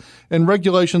taxes, and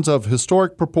regulations of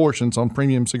historic proportions on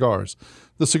premium cigars.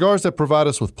 The cigars that provide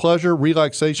us with pleasure,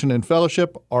 relaxation, and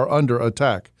fellowship are under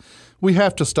attack. We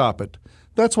have to stop it.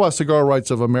 That's why Cigar Rights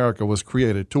of America was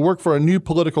created, to work for a new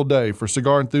political day for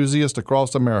cigar enthusiasts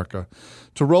across America,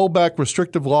 to roll back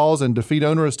restrictive laws and defeat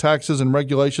onerous taxes and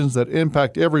regulations that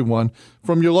impact everyone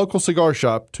from your local cigar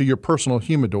shop to your personal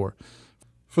humidor.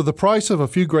 For the price of a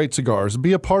few great cigars,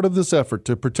 be a part of this effort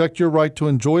to protect your right to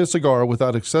enjoy a cigar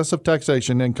without excessive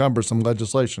taxation and cumbersome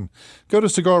legislation. Go to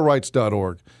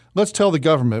cigarrights.org. Let's tell the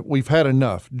government we've had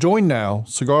enough. Join now,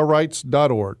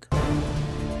 cigarrights.org.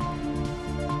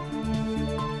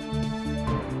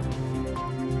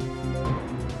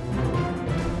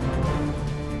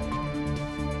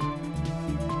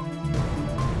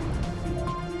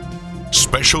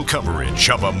 Special coverage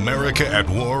of America at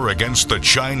War against the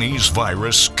Chinese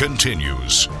virus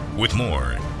continues. With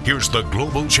more, here's the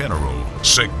Global General,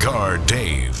 Cigar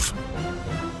Dave.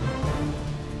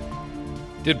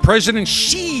 Did President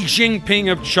Xi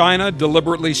Jinping of China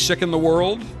deliberately sicken the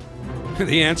world?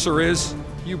 The answer is,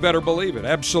 you better believe it,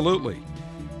 absolutely.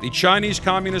 The Chinese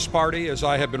Communist Party, as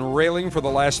I have been railing for the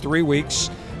last 3 weeks,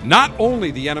 not only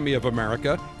the enemy of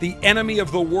America, the enemy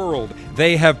of the world.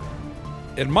 They have,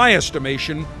 in my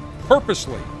estimation,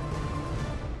 purposely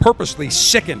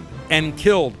sickened and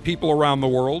killed people around the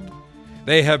world.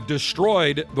 They have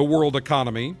destroyed the world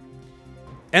economy,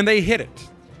 and they hid it.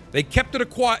 They kept it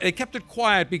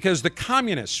quiet because the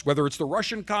communists, whether it's the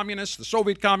Russian communists, the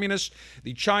Soviet communists,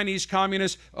 the Chinese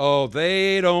communists,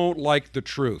 they don't like the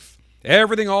truth.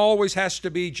 Everything always has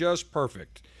to be just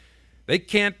perfect. They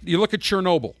can't. You look at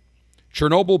Chernobyl.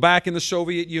 Chernobyl back in the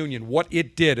Soviet Union, what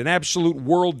it did, an absolute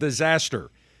world disaster.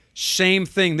 Same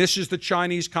thing. This is the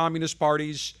Chinese Communist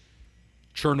Party's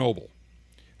Chernobyl.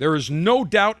 There is no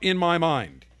doubt in my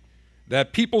mind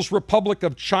that People's Republic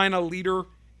of China leader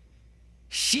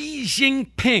Xi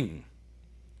Jinping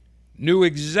knew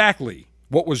exactly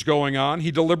what was going on. He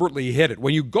deliberately hid it.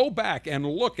 When you go back and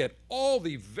look at all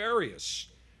the various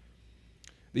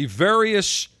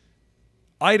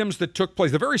items that took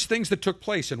place, the various things that took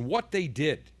place and what they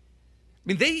did. I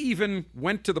mean, they even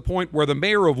went to the point where the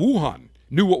mayor of Wuhan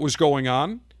knew what was going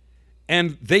on,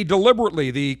 and they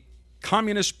deliberately, the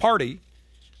Communist Party,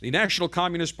 the National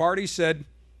Communist Party said,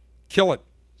 kill it.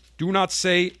 Do not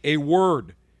say a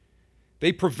word.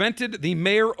 They prevented the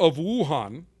mayor of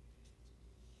Wuhan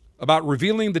about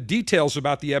revealing the details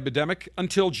about the epidemic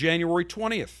until January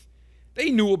 20th.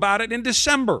 They knew about it in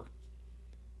December.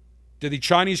 Did the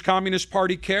Chinese Communist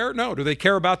Party care? No. Do they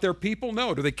care about their people?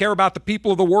 No. Do they care about the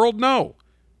people of the world? No.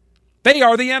 They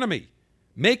are the enemy.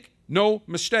 Make no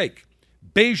mistake.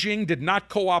 Beijing did not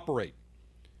cooperate.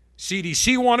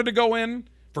 CDC wanted to go in.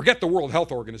 Forget the World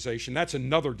Health Organization. That's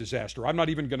another disaster. I'm not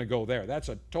even going to go there. That's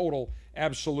a total,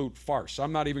 absolute farce.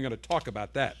 I'm not even going to talk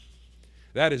about that.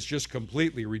 That is just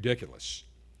completely ridiculous.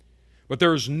 But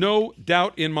there is no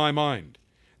doubt in my mind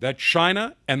that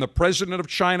China and the president of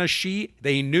China, Xi,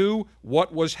 they knew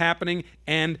what was happening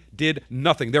and did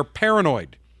nothing. They're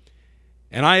paranoid.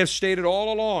 And I have stated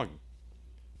all along,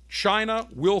 China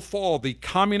will fall. The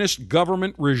communist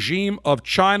government regime of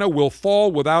China will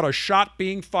fall without a shot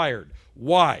being fired.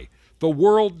 Why? The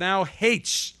world now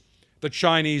hates the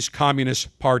Chinese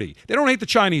Communist Party. They don't hate the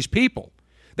Chinese people.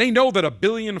 They know that 1.5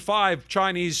 billion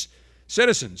Chinese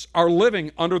citizens are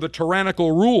living under the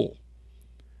tyrannical rule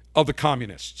of the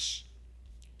communists.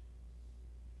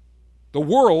 The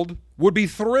world would be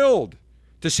thrilled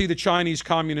to see the Chinese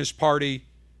Communist Party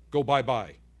go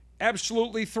bye-bye.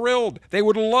 Absolutely thrilled. They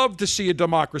would love to see a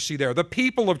democracy there. The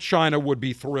people of China would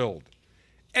be thrilled.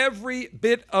 Every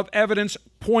bit of evidence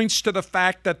points to the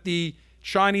fact that the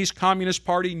Chinese Communist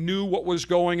Party knew what was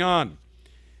going on.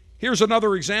 Here's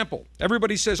another example.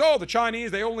 Everybody says, oh, the Chinese,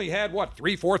 they only had,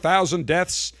 4,000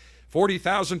 deaths,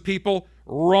 40,000 people.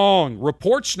 Wrong.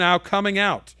 Reports now coming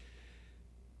out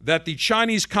that the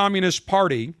Chinese Communist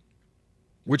Party,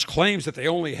 which claims that they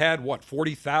only had,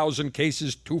 40,000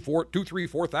 cases,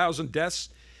 4,000 deaths,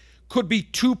 could be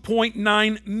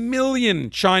 2.9 million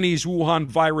Chinese Wuhan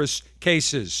virus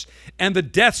cases. And the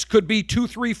deaths could be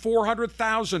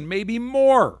 400,000, maybe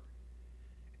more.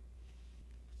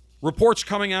 Reports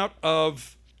coming out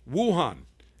of Wuhan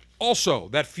also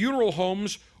that funeral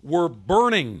homes were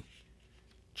burning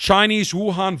Chinese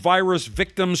Wuhan virus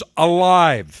victims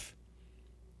alive.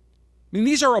 I mean,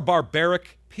 these are a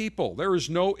barbaric people. There is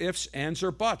no ifs, ands, or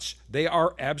buts. They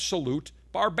are absolute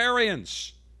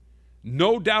barbarians.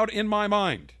 No doubt in my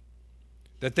mind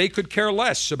that they could care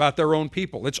less about their own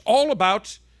people. It's all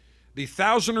about the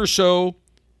 1,000 or so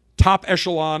top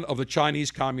echelon of the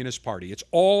Chinese Communist Party. It's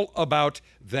all about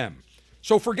them.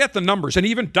 So forget the numbers. And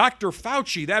even Dr.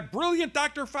 Fauci, that brilliant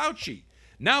Dr. Fauci,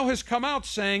 now has come out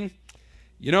saying,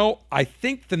 I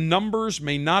think the numbers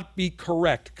may not be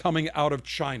correct coming out of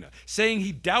China, saying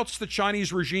he doubts the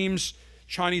Chinese regime's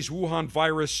Chinese Wuhan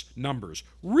virus numbers.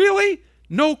 Really?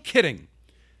 No kidding.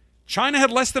 China had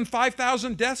less than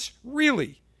 5,000 deaths?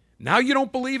 Really? Now you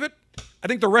don't believe it? I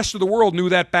think the rest of the world knew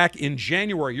that back in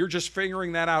January. You're just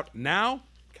figuring that out now?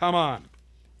 Come on.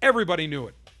 Everybody knew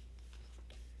it.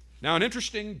 Now, an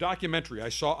interesting documentary I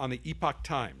saw on the Epoch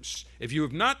Times. If you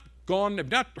have not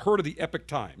heard of the Epoch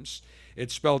Times,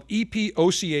 it's spelled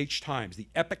E-P-O-C-H Times, the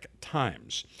Epoch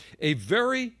Times. A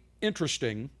very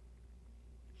interesting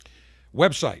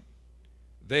website.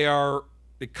 They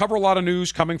cover a lot of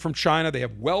news coming from China. They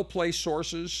have well-placed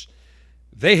sources.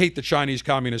 They hate the Chinese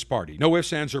Communist Party. No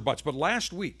ifs, ands, or buts. But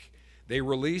last week, they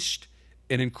released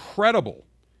an incredible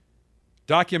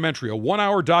documentary, a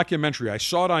 1-hour documentary. I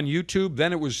saw it on YouTube,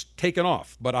 then it was taken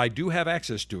off, but I do have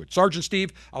access to it. Sergeant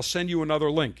Steve, I'll send you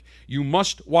another link. You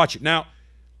must watch it. Now,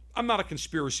 I'm not a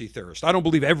conspiracy theorist. I don't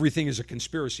believe everything is a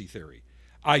conspiracy theory.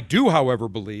 I do, however,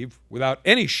 believe, without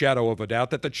any shadow of a doubt,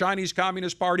 that the Chinese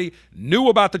Communist Party knew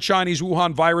about the Chinese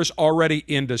Wuhan virus already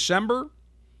in December.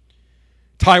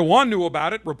 Taiwan knew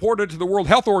about it, reported to the World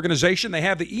Health Organization. They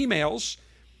have the emails.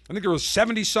 I think there was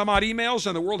 70 some odd emails,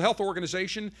 and the World Health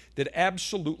Organization did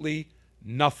absolutely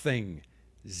nothing.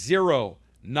 Zero.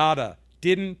 Nada.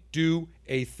 Didn't do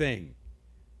a thing.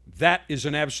 That is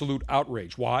an absolute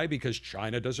outrage. Why? Because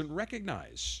China doesn't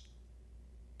recognize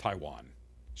Taiwan.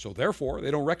 So therefore, they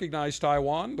don't recognize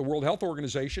Taiwan, the World Health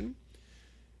Organization.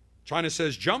 China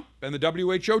says jump, and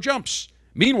the WHO jumps.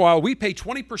 Meanwhile, we pay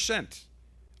 20%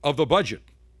 of the budget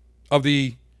of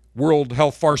the World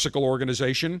Health Farcical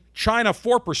Organization. China,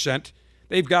 4%.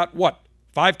 They've got,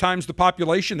 5 times the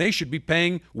population? They should be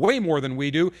paying way more than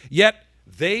we do, yet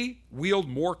they wield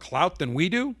more clout than we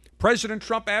do. President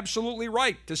Trump absolutely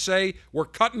right to say we're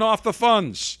cutting off the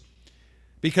funds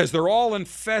because they're all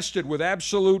infested with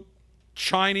absolute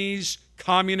Chinese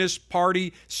Communist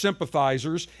Party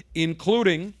sympathizers,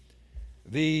 including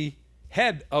the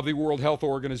head of the World Health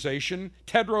Organization,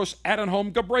 Tedros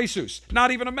Adhanom Ghebreyesus,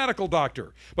 not even a medical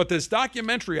doctor. But this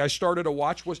documentary I started to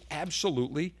watch was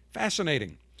absolutely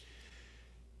fascinating.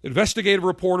 Investigative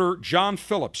reporter John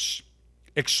Phillips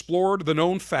explored the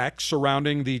known facts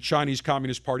surrounding the Chinese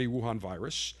Communist Party Wuhan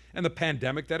virus and the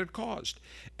pandemic that it caused.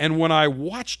 And when I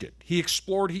watched it, he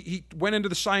went into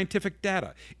the scientific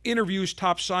data, interviews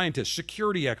top scientists,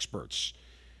 security experts,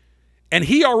 and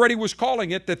he already was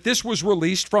calling it that this was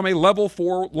released from a level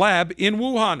 4 lab in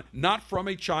Wuhan, not from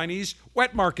a Chinese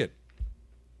wet market.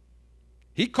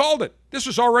 He called it. This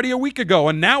was already a week ago,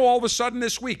 and now all of a sudden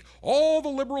this week, all the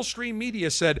liberal stream media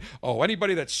said,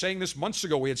 anybody that's saying this months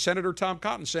ago, we had Senator Tom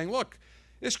Cotton saying, look,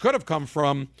 this could have come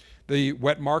from the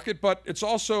wet market, but it's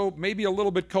also maybe a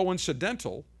little bit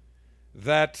coincidental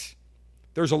that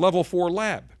there's a level 4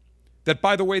 lab that,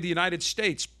 by the way, the United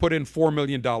States put in $4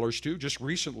 million to just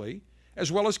recently,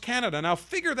 as well as Canada. Now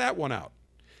figure that one out.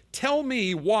 Tell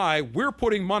me why we're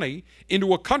putting money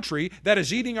into a country that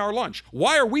is eating our lunch.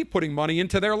 Why are we putting money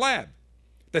into their lab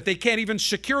that they can't even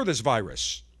secure this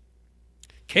virus?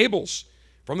 Cables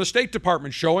from the State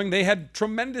Department showing they had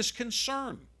tremendous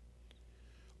concern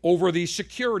over the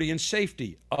security and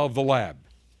safety of the lab.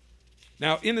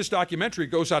 Now, in this documentary,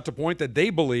 it goes out to point that they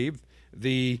believe,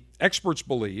 the experts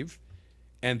believe,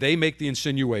 and they make the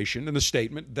insinuation in the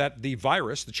statement that the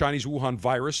virus, the Chinese Wuhan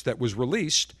virus that was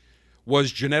released,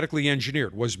 was genetically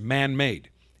engineered, was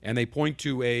man-made. And they point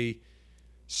to a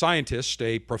scientist,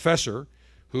 a professor,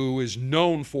 who is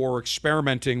known for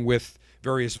experimenting with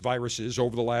various viruses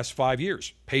over the last 5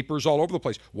 years. Papers all over the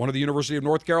place. One of the University of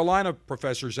North Carolina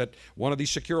professors at one of these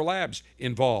secure labs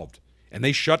involved And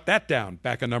they shut that down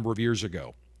back a number of years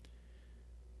ago.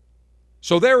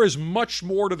 So there is much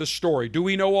more to the story. Do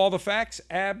we know all the facts?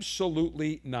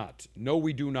 Absolutely not. No,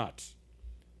 we do not.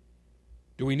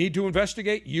 Do we need to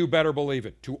investigate? You better believe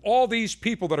it. To all these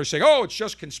people that are saying, oh, it's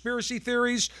just conspiracy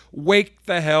theories, wake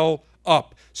the hell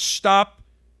up. Stop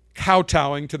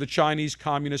kowtowing to the Chinese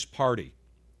Communist Party.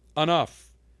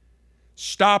 Enough.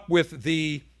 Stop with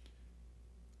the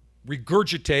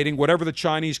regurgitating whatever the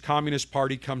Chinese Communist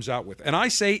Party comes out with. And I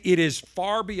say it is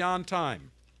far beyond time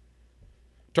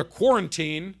to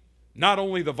quarantine not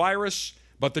only the virus,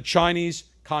 but the Chinese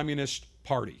Communist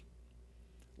Party.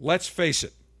 Let's face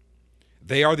it.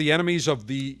 They are the enemies of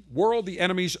the world, the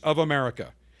enemies of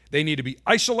America. They need to be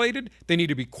isolated. They need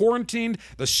to be quarantined.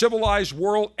 The civilized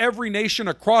world, every nation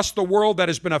across the world that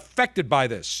has been affected by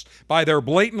this, by their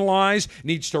blatant lies,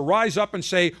 needs to rise up and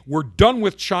say, we're done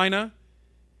with China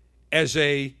as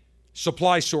a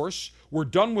supply source. We're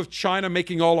done with China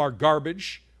making all our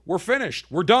garbage. We're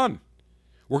finished. We're done.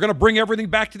 We're going to bring everything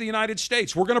back to the United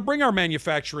States. We're going to bring our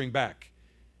manufacturing back.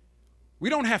 We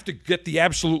don't have to get the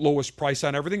absolute lowest price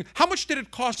on everything. How much did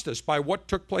it cost us by what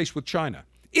took place with China?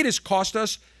 It has cost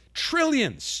us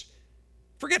trillions.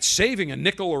 Forget saving a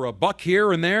nickel or a buck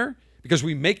here and there because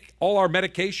we make all our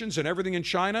medications and everything in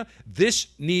China. This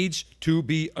needs to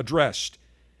be addressed.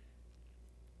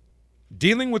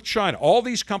 Dealing with China, all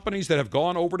these companies that have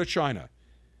gone over to China,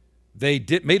 they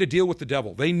made a deal with the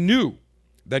devil. They knew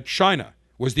that China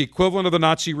was the equivalent of the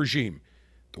Nazi regime.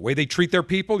 The way they treat their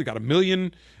people, you got 1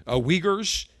 million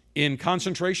Uyghurs in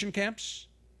concentration camps.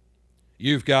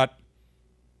 You've got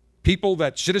people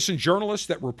citizen journalists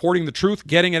that reporting the truth,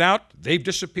 getting it out, they've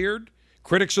disappeared.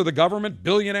 Critics of the government,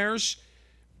 billionaires.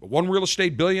 One real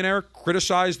estate billionaire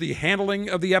criticized the handling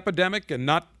of the epidemic and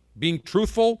not being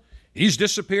truthful. He's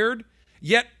disappeared.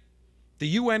 Yet the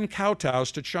UN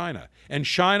kowtows to China. And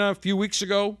China, a few weeks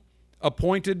ago,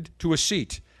 appointed to a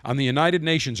seat on the United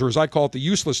Nations, or as I call it, the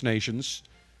Useless Nations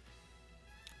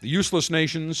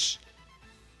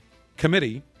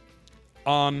Committee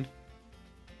on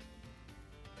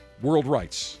World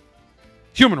Rights.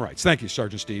 Human rights. Thank you,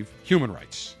 Sergeant Steve. Human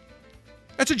rights.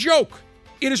 That's a joke.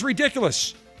 It is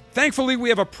ridiculous. Thankfully, we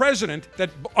have a president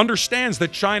that understands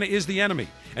that China is the enemy.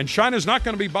 And China's not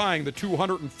going to be buying the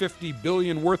 $250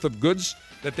 billion worth of goods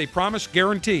that they promised,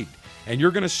 guaranteed. And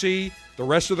you're going to see the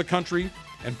rest of the country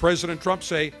and President Trump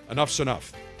say, enough's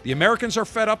enough. The Americans are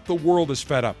fed up. The world is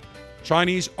fed up.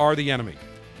 Chinese are the enemy.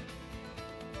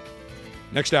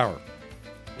 Next hour,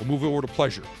 we'll move over to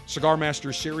pleasure. Cigar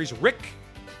Master Series, Rick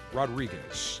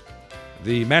Rodriguez,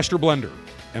 the Master Blender,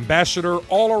 ambassador,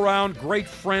 all-around great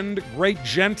friend, great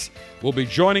gent, will be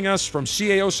joining us from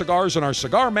CAO Cigars in our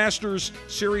Cigar Masters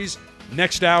Series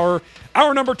next hour.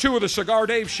 Hour number 2 of the Cigar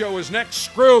Dave Show is next.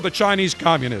 Screw the Chinese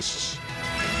communists.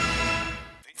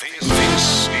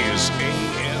 This is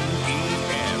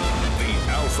AMEN, the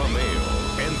Alpha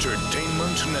Male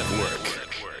Entertainment Network.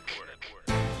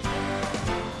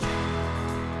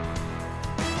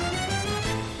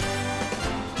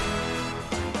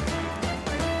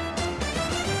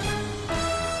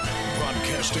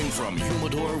 Broadcasting from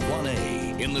Humidor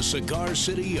 1A in the cigar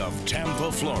city of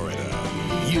Tampa, Florida,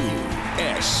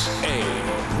 USA.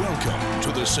 Welcome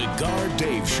to the Cigar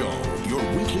Dave Show, your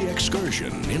weekly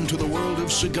excursion into the world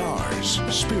of cigars,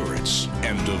 spirits,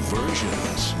 and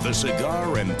diversions. The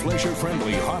cigar and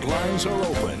pleasure-friendly hotlines are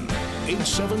open.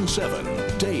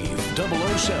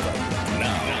 877-DAVE-007.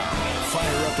 Now,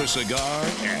 fire up a cigar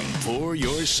and pour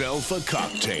yourself a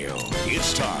cocktail.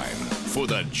 It's time for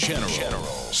the General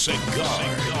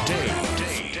Cigar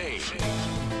Dave.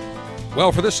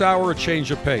 Well, for this hour, a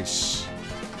change of pace.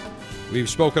 We've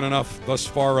spoken enough thus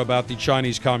far about the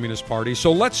Chinese Communist Party,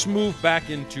 so let's move back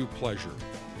into pleasure.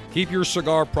 Keep your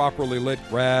cigar properly lit,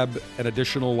 grab an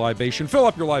additional libation, fill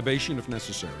up your libation if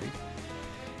necessary.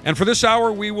 And for this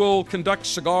hour, we will conduct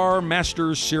Cigar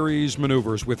Masters Series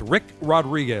maneuvers with Rick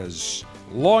Rodriguez,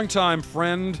 longtime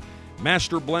friend,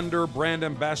 master blender, brand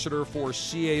ambassador for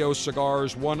CAO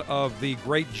Cigars, one of the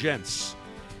great gents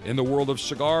in the world of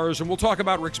cigars. And we'll talk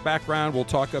about Rick's background. We'll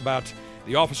talk about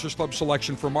the Officers Club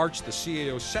selection for March, the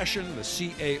CAO session, the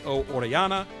CAO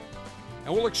Orellana.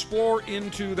 And we'll explore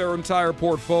into their entire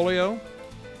portfolio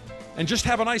and just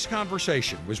have a nice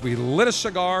conversation as we lit a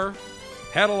cigar,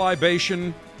 had a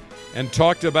libation, and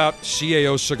talked about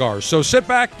CAO cigars. So sit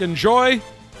back, enjoy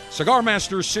Cigar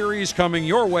Masters Series coming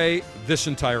your way this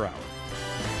entire hour.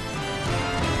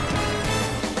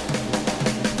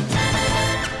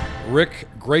 Rick,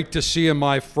 great to see you,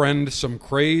 my friend. Some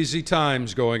crazy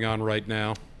times going on right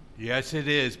now. Yes, it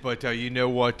is. But you know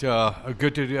what?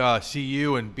 Good to see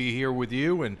you and be here with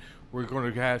you. And we're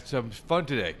going to have some fun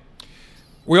today.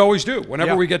 We always do.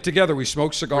 Whenever Yeah. we get together, we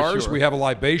smoke cigars, sure. we have a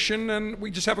libation, and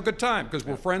we just have a good time because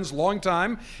we're friends long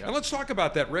time. And let's talk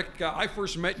about that, Rick. I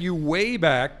first met you way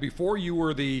back before you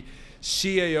were the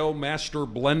CAO Master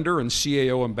Blender and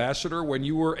CAO Ambassador when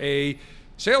you were a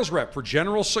sales rep for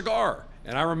General Cigar.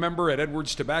 And I remember at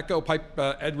Edwards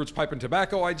Pipe and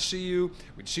Tobacco, I'd see you.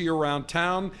 We'd see you around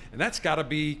town, and that's got to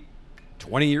be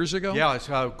 20 years ago? Yeah, it's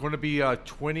going to be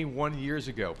 21 years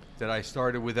ago that I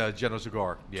started with General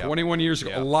Cigar. Yeah. 21 years ago.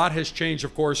 Yeah. A lot has changed,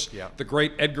 of course. Yeah. The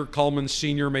great Edgar Cullman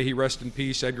Sr., may he rest in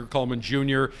peace, Edgar Cullman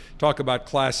Jr. Talk about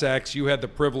Class X. You had the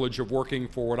privilege of working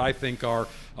for what I think are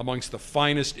amongst the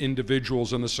finest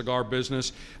individuals in the cigar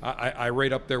business. I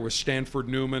rate up there with Stanford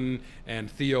Newman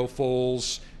and Theo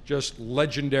Foles, just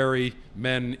legendary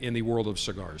men in the world of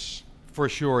cigars. For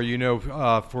sure.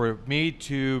 For me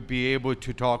to be able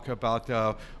to talk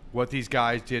about what these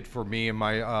guys did for me in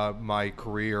my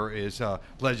career is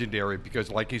legendary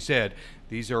because, like you said,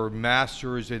 these are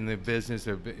masters in the business.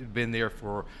 They've been there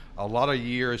for a lot of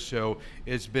years, so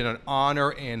it's been an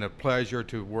honor and a pleasure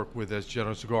to work with us,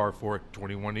 General Cigar, for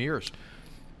 21 years.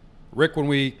 Rick, when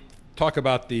we talk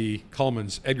about the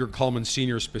Cullmans, Edgar Cullman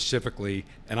Sr. specifically,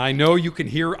 and I know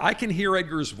I can hear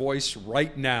Edgar's voice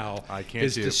right now. I can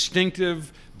His too.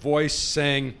 distinctive voice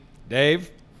saying,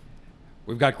 Dave,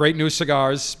 we've got great new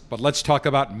cigars, but let's talk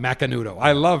about Macanudo.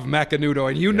 I love Macanudo,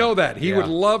 and you know that. He would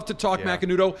love to talk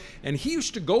Macanudo, and he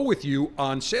used to go with you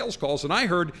on sales calls, and I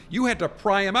heard you had to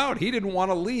pry him out. He didn't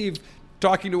want to leave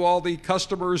talking to all the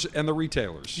customers and the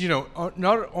retailers.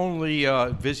 Not only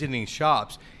visiting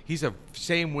shops, he's the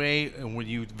same way when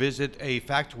you visit a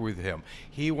factory with him.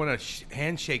 He want to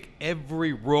handshake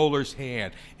every roller's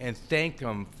hand and thank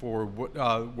them for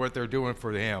what they're doing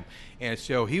for him. And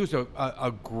so he was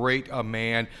a great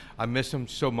man. I miss him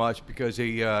so much because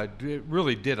he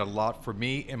really did a lot for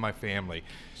me and my family.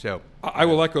 So I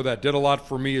will echo that. Did a lot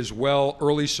for me as well.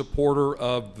 Early supporter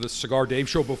of the Cigar Dave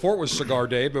show before it was Cigar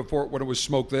Dave, when it was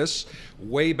Smoke This.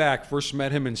 Way back, first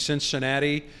met him in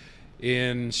Cincinnati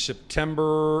in August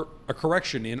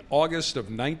of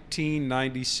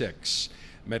 1996.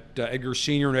 Met Edgar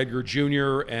Sr. and Edgar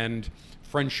Jr., and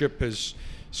friendship has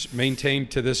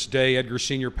maintained to this day. Edgar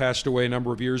Sr. passed away a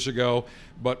number of years ago,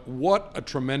 but what a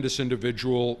tremendous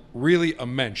individual, really a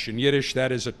mensch. In Yiddish,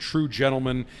 that is a true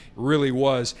gentleman, really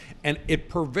was. And it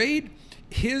pervaded,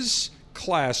 his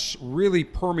class really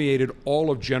permeated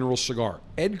all of General Cigar.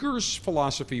 Edgar's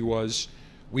philosophy was,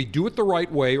 we do it the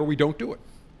right way or we don't do it.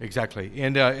 Exactly.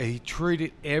 And he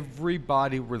treated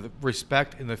everybody with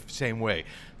respect in the same way.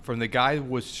 From the guy who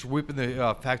was sweeping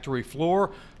the factory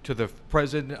floor to the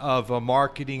president of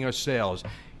marketing or sales.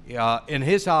 In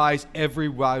his eyes,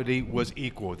 everybody was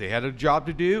equal. They had a job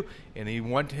to do, and he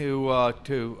wanted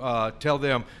to tell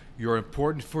them, you're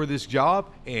important for this job,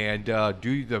 and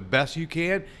do the best you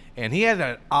can. And he had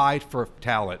an eye for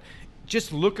talent.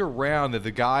 Just look around at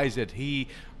the guys that he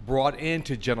brought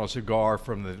into General Cigar,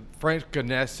 from the Frank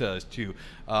Ganesas to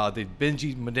the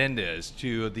Benji Menendez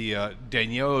to the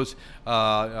Daniels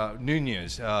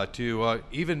Nunez to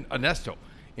even Ernesto.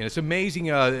 And it's amazing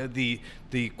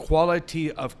the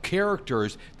quality of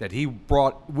characters that he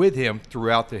brought with him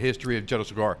throughout the history of General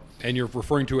Cigar. And you're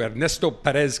referring to Ernesto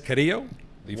Perez Carrillo,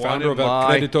 the One founder of of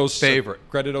my Creditos favorite.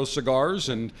 Cigars,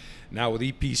 and now with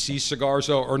EPC Cigars.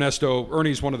 Oh,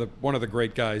 Ernie's one of the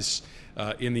great guys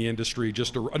in the industry.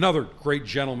 Just another great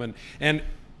gentleman. And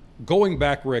going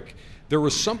back, Rick, there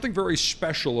was something very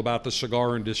special about the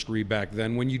cigar industry back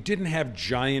then when you didn't have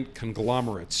giant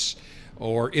conglomerates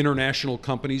or international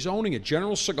companies owning it.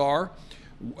 General Cigar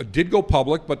did go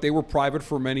public, but they were private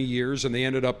for many years, and they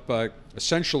ended up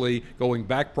essentially going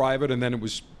back private, and then it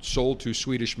was sold to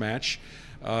Swedish Match.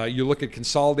 You look at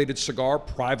Consolidated Cigar,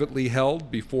 privately held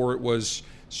before it was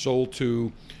sold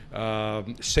to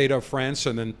Seda of France,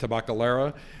 and then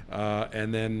Tabacalera,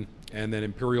 and then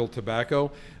Imperial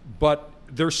Tobacco. But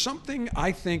there's something,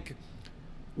 I think,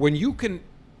 when you can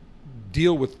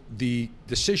deal with the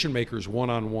decision makers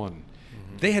one-on-one,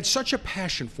 they had such a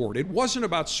passion for it. It wasn't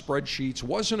about spreadsheets,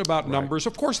 wasn't about numbers.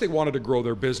 Of course they wanted to grow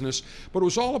their business, but it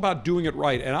was all about doing it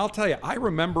right. And I'll tell you, I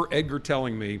remember Edgar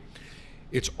telling me,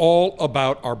 it's all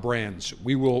about our brands.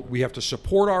 We have to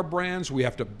support our brands. We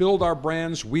have to build our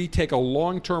brands. We take a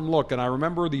long-term look. And I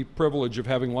remember the privilege of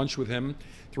having lunch with him,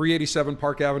 387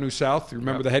 Park Avenue South. You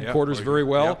remember the headquarters very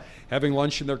well, having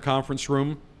lunch in their conference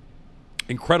room.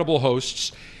 Incredible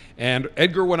hosts. And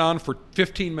Edgar went on for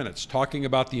 15 minutes talking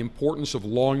about the importance of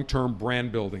long-term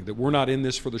brand building, that we're not in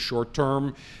this for the short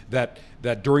term, that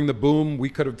during the boom,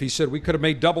 he said we could have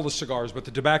made double the cigars, but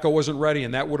the tobacco wasn't ready,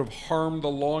 and that would have harmed the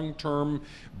long-term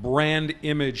brand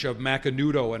image of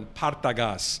Macanudo and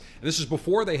Partagas. And this is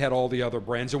before they had all the other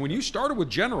brands. And when you started with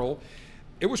General,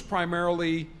 it was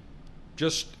primarily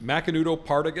just Macanudo,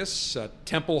 Partagas,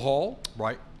 Temple Hall.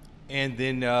 Right. And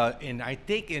then, I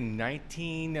think in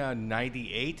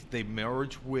 1998, they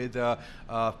merged with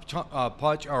Punch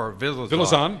or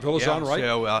Villazon. Villazon, right?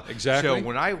 So, exactly. So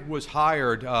when I was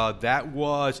hired, that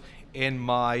was in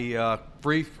my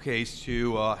briefcase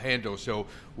to handle. So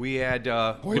we had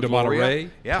Hoyo de Monterrey,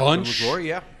 yeah, Punch.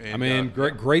 Yeah. And,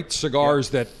 great cigars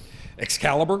that.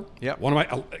 Excalibur. Yeah.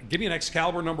 Give me an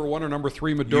Excalibur number 1 or number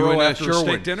 3 Maduro after a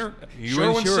steak dinner.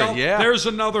 Sherwin, yeah. There's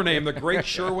another name, the great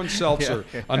Sherwin Seltzer.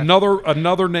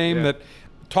 Another name that,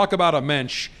 talk about a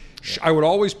mensch. I would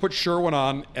always put Sherwin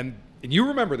on, and you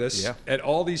remember this, at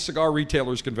all these cigar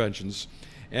retailers conventions.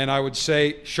 And I would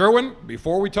say, Sherwin,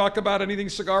 before we talk about anything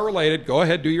cigar related, go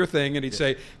ahead, do your thing. And he'd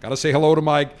say, got to say hello to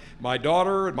my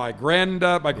daughter and my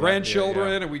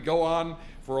grandchildren, and we'd go on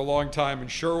for a long time. And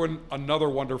Sherwin, another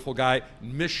wonderful guy.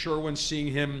 Miss Sherwin,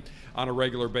 seeing him on a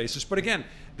regular basis. But again,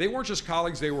 they weren't just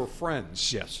colleagues, they were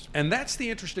friends. Yes. And that's the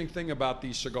interesting thing about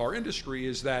the cigar industry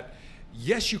is that,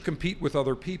 yes, you compete with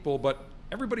other people, but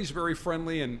everybody's very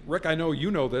friendly. And Rick, I know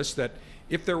you know this, that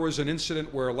if there was an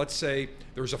incident where, let's say,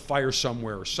 there was a fire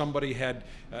somewhere or somebody had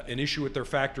an issue at their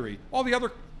factory, all the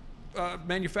other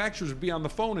manufacturers would be on the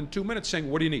phone in 2 minutes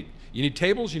saying, what do you need? You need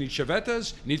tables, you need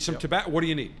chivetas, you need some tobacco, what do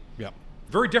you need? Yeah.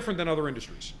 Very different than other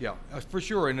industries. Yeah, for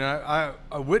sure. And I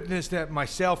witnessed that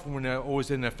myself when I was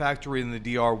in a factory in the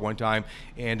DR one time,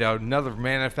 and another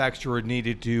manufacturer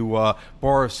needed to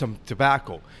borrow some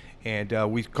tobacco.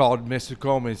 And we called Mr.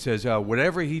 Coleman and says,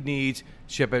 whatever he needs,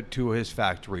 ship it to his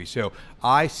factory. So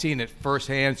I seen it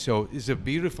firsthand, so it's a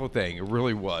beautiful thing. It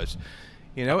really was.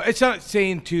 You know, it's not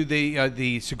saying to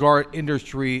the cigar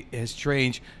industry has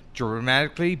changed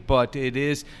dramatically, but it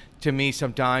is, to me,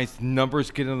 sometimes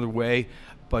numbers get in the way.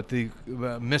 But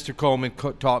Mr. Coleman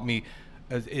taught me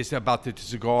it's about the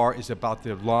cigar, it's about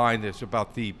the line, it's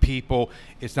about the people,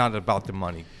 it's not about the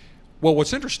money. Well,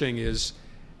 what's interesting is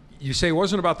you say it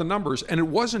wasn't about the numbers, and it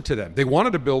wasn't to them. They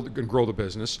wanted to build and grow the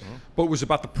business, but it was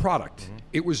about the product.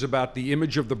 It was about the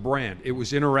image of the brand. It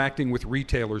was interacting with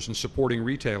retailers and supporting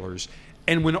retailers.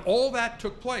 And when all that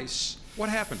took place, what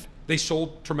happened? They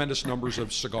sold tremendous numbers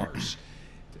of cigars.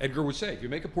 Edgar would say, if you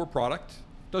make a poor product,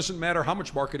 doesn't matter how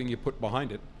much marketing you put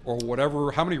behind it or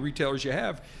whatever, how many retailers you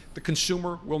have, the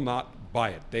consumer will not buy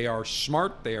it. They are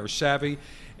smart, they are savvy.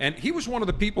 And he was one of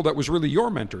the people that was really your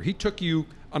mentor. He took you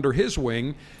under his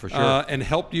wing for sure. And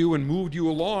helped you and moved you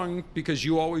along because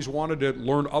you always wanted to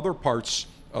learn other parts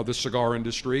of the cigar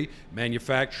industry,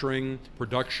 manufacturing,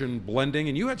 production, blending,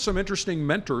 and you had some interesting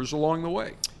mentors along the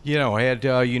way. You know, I had,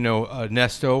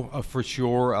 Nesto for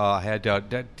sure. I had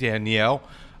Danielle.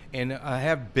 And I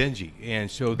have Benji.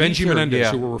 And so Benji Menendez,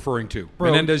 who we're referring to.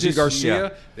 Menendez y Garcia, yeah.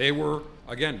 They were,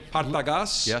 again,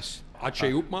 Partagas, yes. H.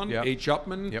 Upman, yep. H.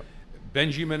 Upman. Yep.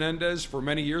 Benji Menendez for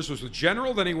many years was with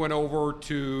General. Then he went over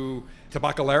to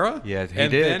Tabacalera. Yeah, he and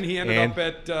did. Then he ended up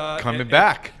at coming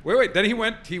back. Wait. Then he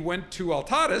went to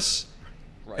Altadis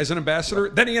as an ambassador.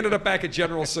 Then he ended up back at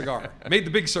General Cigar. Made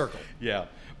the big circle. Yeah.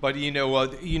 But you know,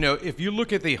 if you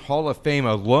look at the Hall of Fame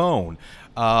alone,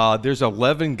 there's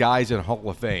 11 guys in Hall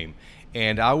of Fame.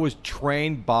 And I was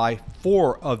trained by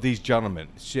 4 of these gentlemen.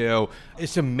 So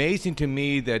it's amazing to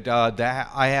me that that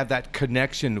I have that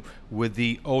connection with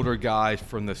the older guys,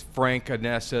 from the Frank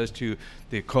Anessas to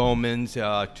the Colemans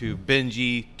to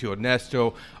Benji to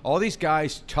Ernesto. All these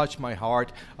guys touched my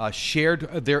heart,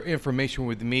 shared their information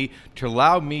with me to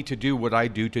allow me to do what I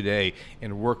do today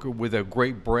and work with a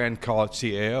great brand called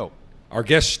CAO. Our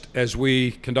guest, as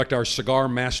we conduct our Cigar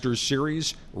Masters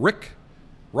series, Rick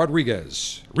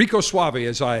Rodriguez, Rico Suave,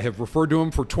 as I have referred to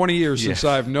him for 20 years since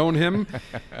I've known him,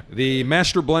 the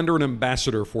master blender and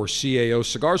ambassador for CAO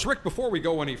Cigars. Rick, before we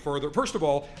go any further, first of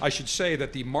all, I should say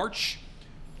that the March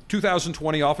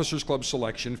 2020 Officers Club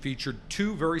selection featured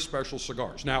 2 very special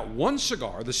cigars. Now, one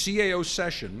cigar, the CAO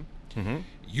Session,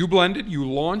 you blended, you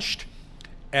launched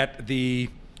at the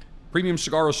Premium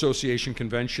Cigar Association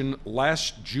convention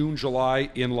last June, July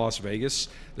in Las Vegas,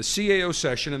 the CAO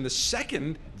Session, and the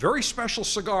second very special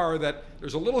cigar that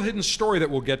there's a little hidden story that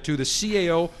we'll get to, the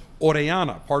CAO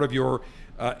Orellana, part of your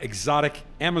exotic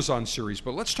Amazon series.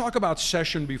 But let's talk about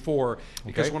Session before,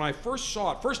 because when I first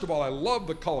saw it, first of all, I love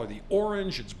the color, the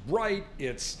orange, it's bright,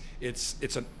 it's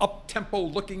an up-tempo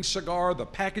looking cigar, the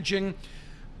packaging,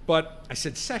 but I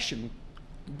said, Session,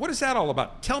 What is that all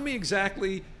about? Tell me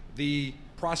exactly the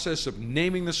process of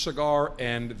naming the cigar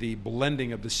and the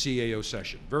blending of the CAO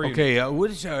session. Very okay. What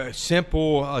is a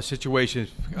simple situation?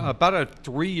 About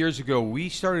 3 years ago, we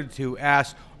started to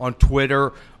ask on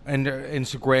Twitter and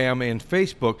Instagram and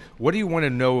Facebook, what do you want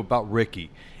to know about Ricky?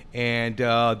 And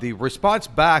the response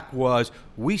back was,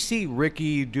 we see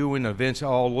Ricky doing events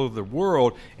all over the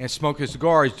world and smoking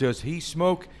cigars. Does he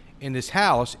smoke in his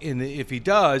house? And if he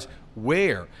does,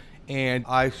 where? And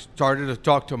I started to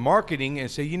talk to marketing and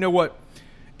say, you know what?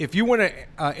 If you want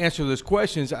to answer those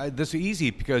questions, this is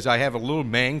easy because I have a little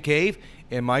man cave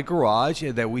in my garage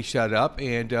that we set up.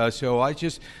 And so I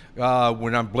just,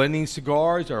 when I'm blending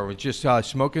cigars or just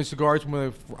smoking cigars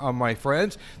with my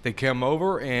friends, they come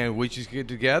over and we just get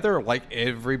together like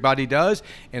everybody does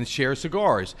and share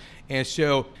cigars. And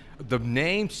so the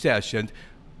name session,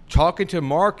 talking to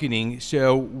marketing,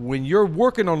 so when you're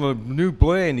working on a new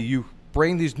blend, you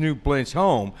bring these new blends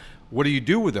home, what do you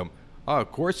do with them?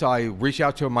 Of course, I reach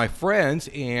out to my friends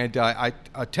and I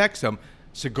text them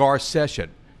cigar session.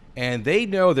 And they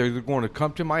know they're going to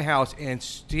come to my house and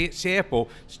sample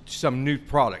some new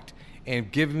product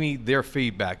and give me their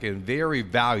feedback, and very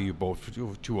valuable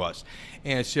to us.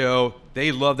 And so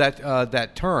they love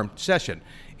that term, session.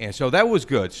 And so that was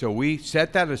good. So we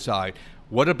set that aside.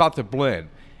 What about the blend?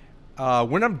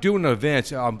 When I'm doing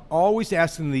events, I'm always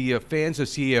asking the fans of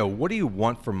CAO, what do you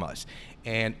want from us?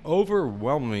 And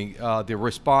overwhelmingly, the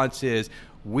response is,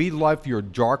 we love your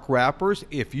dark wrappers.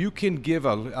 If you can give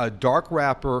a dark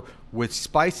wrapper with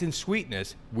spice and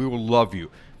sweetness, we will love you.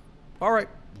 All right,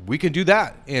 we can do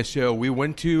that. And so we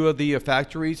went to the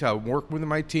factories. I worked with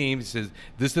my team. It says,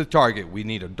 this is the target. We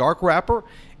need a dark wrapper,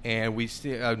 and we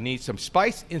need some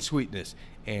spice and sweetness.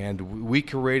 And we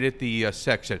created the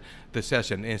session.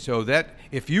 And so that,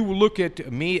 if you look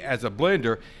at me as a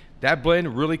blender, that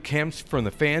blend really comes from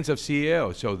the fans of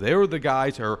CAO. So they're the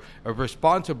guys who are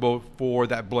responsible for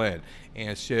that blend.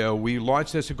 And so we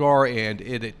launched the cigar, and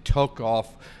it took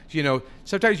off. You know,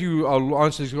 sometimes you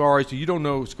launch the cigars, you don't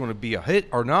know if it's going to be a hit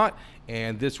or not.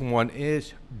 And this one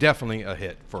is definitely a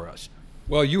hit for us.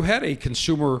 Well, you had a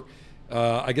consumer,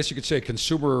 I guess you could say a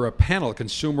consumer panel, a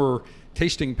consumer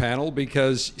tasting panel,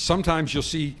 because sometimes you'll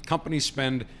see companies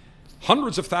spend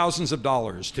hundreds of thousands of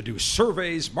dollars to do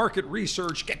surveys, market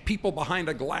research, get people behind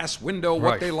a glass window,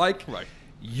 what they like. Right.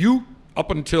 You, up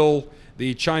until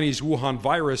the Chinese Wuhan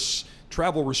virus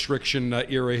travel restriction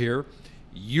era here,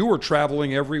 you were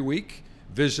traveling every week,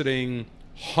 visiting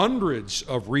hundreds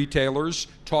of retailers,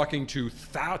 talking to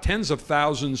tens of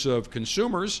thousands of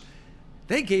consumers.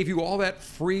 They gave you all that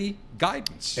free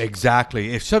guidance.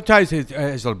 Exactly. If sometimes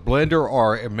as a blender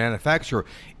or a manufacturer,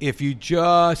 if you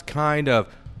just kind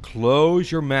of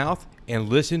close your mouth and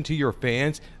listen to your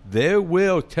fans, they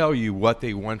will tell you what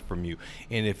they want from you.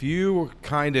 And if you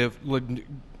kind of,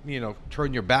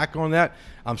 turn your back on that,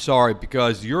 I'm sorry,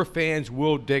 because your fans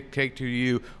will dictate to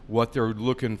you what they're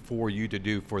looking for you to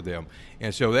do for them.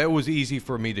 And so that was easy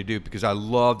for me to do because I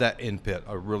love that input.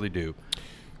 I really do.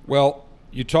 Well,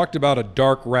 you talked about a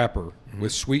dark wrapper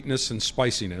with sweetness and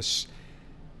spiciness.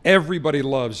 Everybody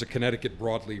loves a Connecticut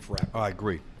broadleaf wrapper. I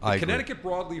agree. Connecticut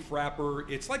broadleaf wrapper,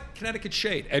 it's like Connecticut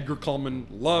Shade. Edgar Cullman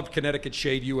loved Connecticut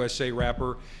Shade USA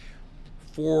wrapper.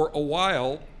 For a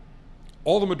while,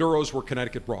 all the Maduros were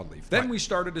Connecticut broadleaf. Then we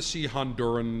started to see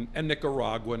Honduran and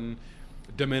Nicaraguan,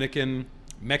 Dominican,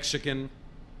 Mexican,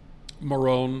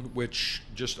 Marron, which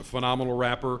just a phenomenal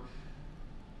wrapper.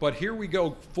 But here we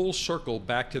go full circle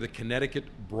back to the Connecticut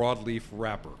broadleaf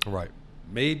wrapper. Right.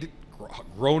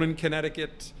 Grown in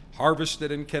Connecticut,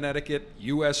 harvested in Connecticut,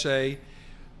 USA,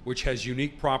 which has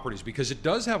unique properties because it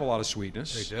does have a lot of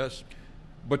sweetness. It does.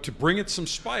 But to bring it some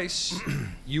spice,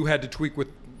 you had to tweak with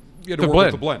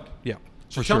the blend. Yeah.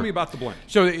 So tell me about the blend.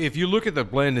 So if you look at the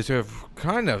blend, it's a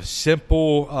kind of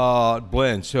simple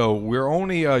blend. So we're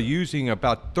only using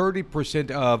about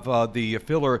 30% of the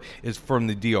filler is from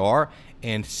the DR,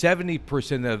 and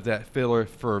 70% of that filler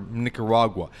from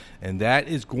Nicaragua. And that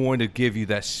is going to give you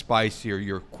that spice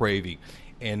you're craving.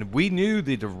 And we knew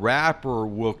that the wrapper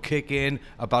will kick in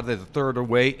about a third of the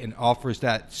way and offers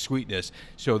that sweetness.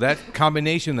 So that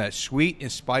combination, that sweet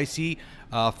and spicy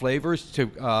flavors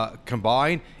to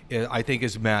combine, I think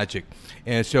is magic.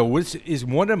 And so this is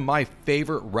one of my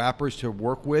favorite wrappers to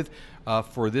work with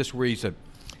for this reason.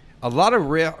 A lot of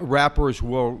wrappers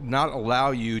will not allow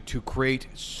you to create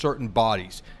certain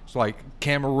bodies. It's like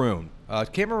Cameroon.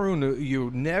 Cameroon,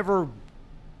 you'll never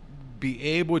be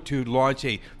able to launch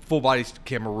a full-body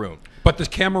Cameroon. But the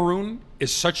Cameroon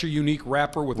is such a unique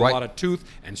wrapper with a Right. lot of tooth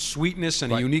and sweetness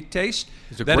and a Right. unique taste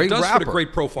It's a that great it does fit wrapper. a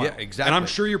great profile. Yeah, exactly. And I'm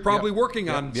sure you're probably Yeah. working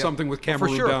Yeah, on yeah. something with For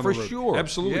Cameroon sure, down for the road. sure.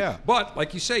 Absolutely. Yeah. But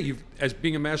like you say, as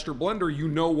being a master blender, you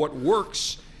know what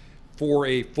works for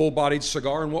a full-bodied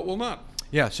cigar and what will not.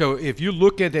 Yeah, so if you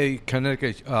look at a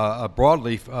Connecticut a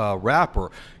broadleaf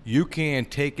wrapper, you can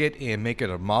take it and make it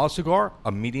a mild cigar,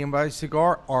 a medium-bodied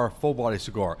cigar, or a full-body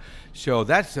cigar. So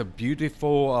that's a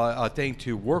beautiful thing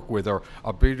to work with, or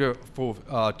a beautiful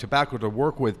tobacco to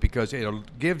work with, because it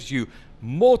gives you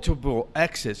multiple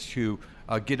exits to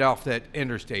get off that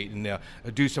interstate and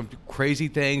do some crazy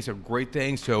things, some great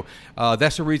things. So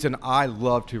that's the reason I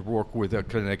love to work with a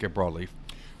Connecticut broadleaf.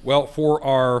 Well, for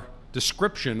our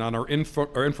description on our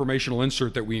informational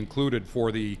insert that we included for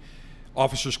the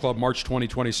Officers Club March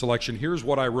 2020 selection, here's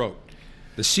what I wrote.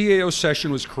 The CAO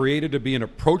session was created to be an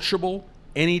approachable,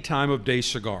 any time of day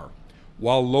cigar.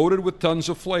 While loaded with tons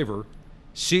of flavor,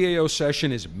 CAO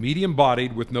session is medium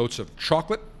bodied with notes of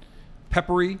chocolate,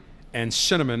 peppery, and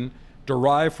cinnamon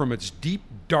derived from its deep,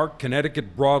 dark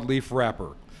Connecticut broadleaf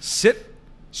wrapper. Sit,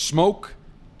 smoke,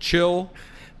 chill,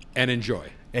 and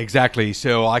enjoy. Exactly.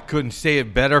 So I couldn't say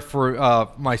it better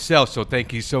for myself. So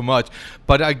thank you so much.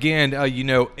 But again,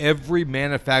 every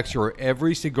manufacturer,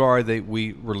 every cigar that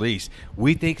we release,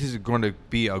 we think is going to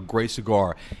be a great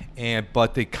cigar.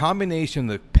 But the combination,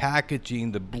 the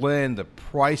packaging, the blend, the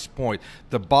price point,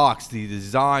 the box, the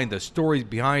design, the stories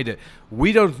behind it,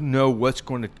 we don't know what's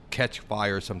going to catch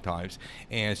fire sometimes.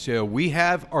 And so we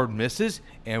have our misses,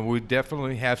 and we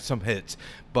definitely have some hits.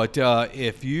 But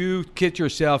if you kid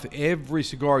yourself, every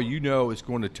cigar you know is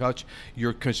going to touch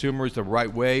your consumers the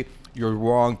right way, you're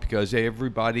wrong, because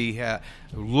everybody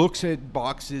looks at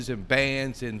boxes and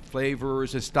bands and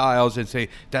flavors and styles and say,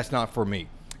 that's not for me.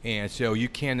 And so you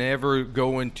can't ever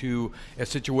go into a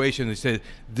situation that says,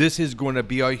 this is going to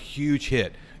be a huge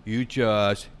hit. You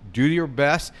just do your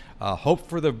best, hope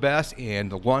for the best,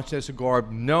 and launch that cigar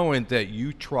knowing that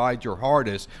you tried your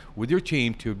hardest with your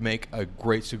team to make a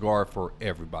great cigar for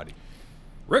everybody.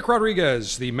 Rick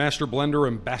Rodriguez, the Master Blender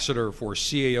Ambassador for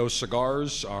CAO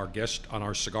Cigars, our guest on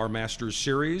our Cigar Masters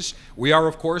series. We are,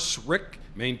 of course, Rick,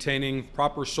 maintaining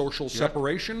proper social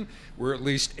separation. We're at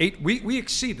least 8, we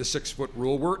exceed the 6-foot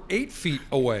rule. We're 8 feet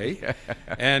away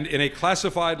and in a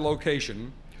classified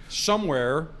location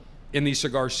somewhere in the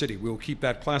Cigar City. We'll keep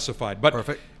that classified. But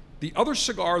Perfect. The other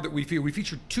cigar that we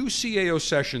featured 2 CAO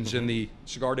sessions in the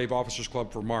Cigar Dave Officers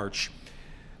Club for March.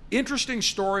 Interesting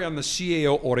story on the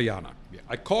CAO Orellana. Yeah.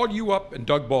 I called you up and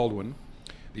Doug Baldwin,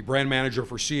 the brand manager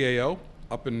for CAO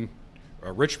up in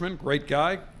Richmond, great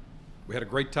guy. We had a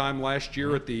great time last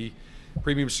year at the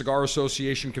Premium Cigar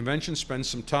Association convention, spent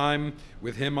some time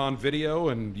with him on video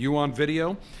and you on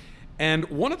video. And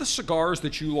one of the cigars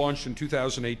that you launched in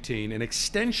 2018, an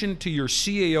extension to your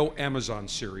CAO Amazon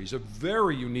series, a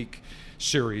very unique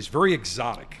series, very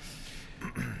exotic.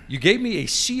 You gave me a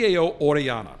CAO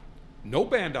Orellana, no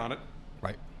band on it,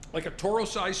 Right. like a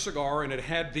Toro-sized cigar, and it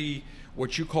had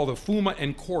what you call the fuma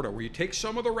and corda, where you take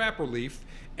some of the wrapper leaf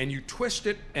and you twist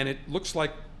it, and it looks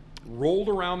like rolled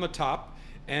around the top,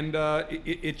 and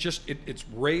it's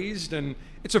raised, and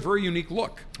it's a very unique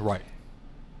look. Right.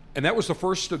 And that was the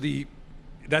first of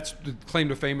that's the claim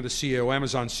to fame of the CAO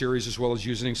Amazon series, as well as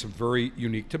using some very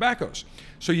unique tobaccos.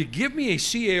 So you give me a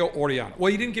CAO Orellana. Well,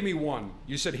 you didn't give me one.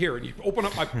 You said, here, and you open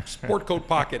up my sport coat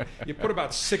pocket. You put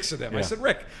about 6 of them. Yeah. I said,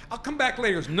 Rick, I'll come back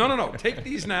later. He goes, no, take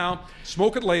these now,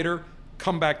 smoke it later,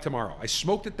 come back tomorrow. I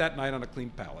smoked it that night on a clean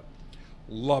palate.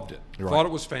 Loved it. Right. Thought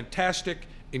it was fantastic.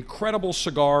 Incredible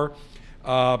cigar.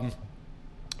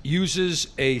 Uses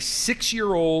a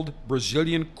 6-year-old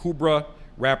Brazilian Cubra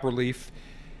wrapper leaf.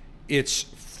 It's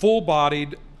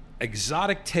full-bodied,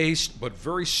 exotic taste, but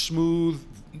very smooth,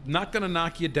 not going to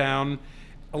knock you down.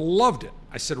 I loved it.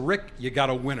 I said, Rick, you got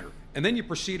a winner. And then you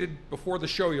proceeded, before the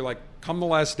show, you're like, come the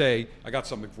last day, I got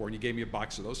something for you, and you gave me a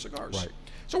box of those cigars. Right.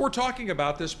 So we're talking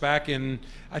about this back in,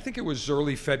 I think it was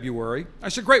early February. I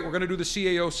said, great, we're going to do the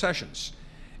CAO sessions.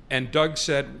 And Doug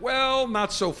said, well,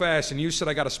 not so fast. And you said,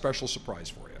 I got a special surprise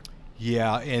for you.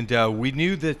 Yeah, and we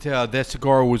knew that that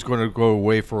cigar was going to go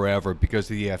away forever because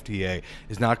the FDA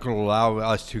is not going to allow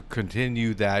us to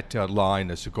continue that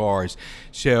line of cigars.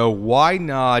 So why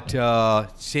not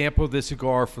sample this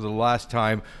cigar for the last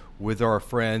time with our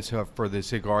friends for the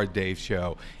Cigar Dave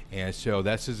show? And so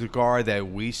that's a cigar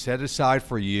that we set aside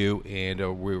for you, and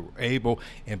we were able,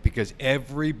 and because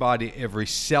every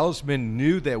salesman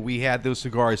knew that we had those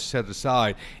cigars set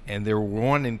aside, and they were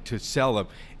wanting to sell them.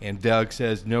 And Doug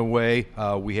says, no way,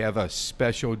 we have a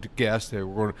special guest that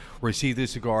we're going to receive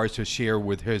these cigars to share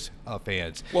with his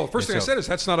fans. Well, the first thing I said is,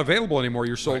 that's not available anymore.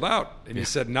 You're sold out. And he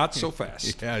said, not so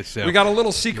fast. Yeah, so, we got a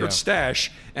little secret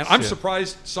stash, and I'm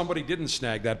surprised somebody didn't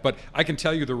snag that. But I can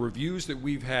tell you the reviews that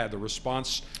we've had, the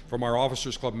response from our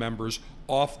Officers Club members,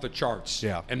 off the charts.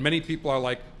 Yeah. And many people are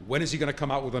like, when is he going to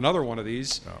come out with another one of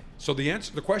these? Oh. So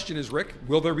the question is, Rick,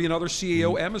 will there be another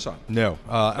CAO Amazon? No.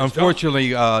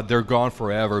 Unfortunately, they're gone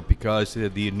forever because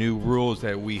of the new rules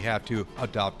that we have to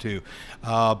adopt to.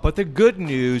 But the good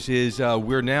news is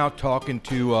we're now talking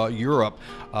to Europe,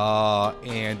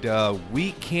 and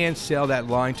we can sell that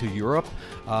line to Europe.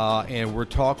 And we're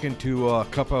talking to a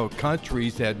couple of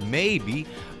countries that maybe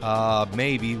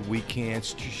we can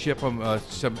ship them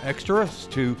some extras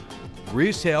to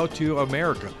resell to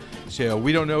America. So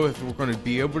we don't know if we're going to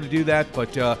be able to do that,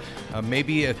 but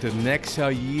maybe at the next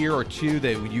year or two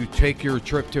that you take your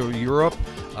trip to Europe,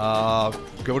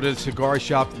 go to the cigar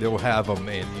shop, they'll have them,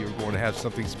 and you're going to have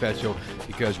something special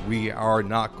because we are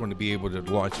not going to be able to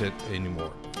launch it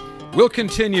anymore. We'll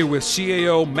continue with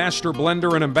CAO Master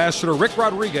Blender and Ambassador Rick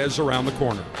Rodriguez around the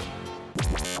corner.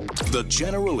 The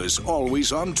General is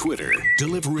always on Twitter,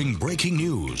 delivering breaking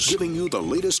news, giving you the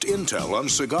latest intel on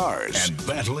cigars, and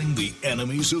battling the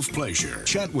enemies of pleasure.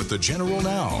 Chat with the General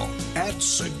now at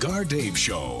Cigar Dave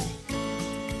Show.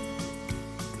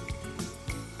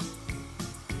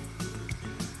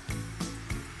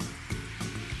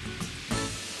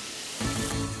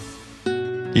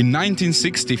 In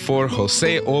 1964,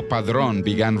 Jose O. Padron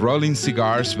began rolling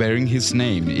cigars bearing his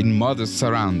name in modest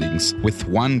surroundings with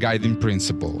one guiding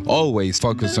principle: always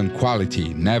focus on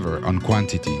quality, never on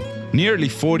quantity. Nearly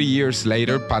 40 years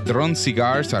later, Padron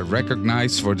cigars are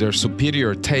recognized for their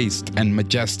superior taste and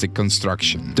majestic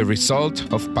construction, the result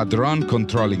of Padron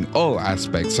controlling all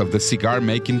aspects of the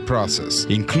cigar-making process,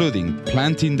 including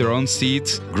planting their own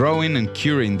seeds, growing and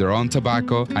curing their own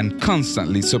tobacco, and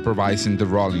constantly supervising the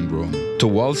rolling room. To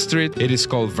Wall Street, it is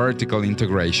called vertical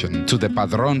integration. To the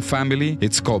Padron family,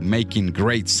 it's called making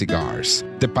great cigars.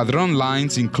 The Padron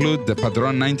lines include the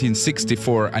Padron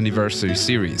 1964 Anniversary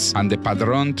Series and the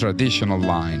Padron Traditional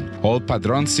line. All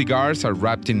Padron cigars are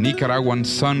wrapped in Nicaraguan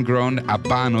sun-grown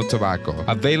Habano tobacco,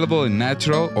 available in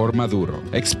natural or Maduro.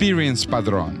 Experience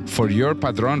Padron. For your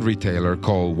Padron retailer,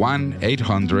 call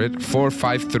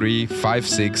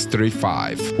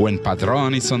 1-800-453-5635. When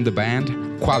Padron is on the band,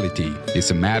 quality is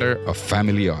a matter of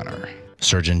family honor.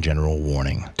 Surgeon General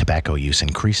warning: tobacco use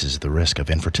increases the risk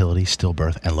of infertility,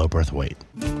 stillbirth, and low birth weight.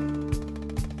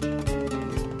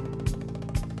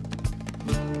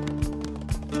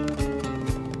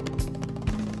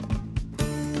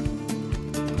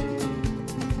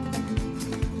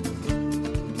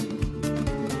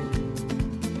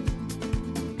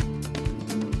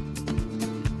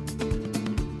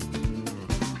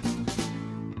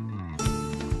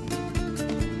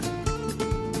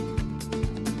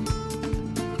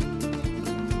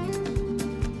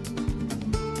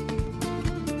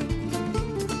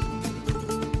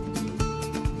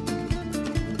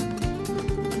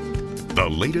 The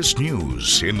latest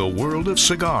news in the world of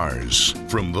cigars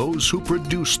from those who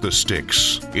produce the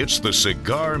sticks. It's the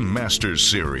Cigar Masters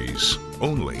Series,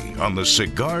 only on the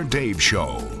Cigar Dave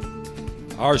Show.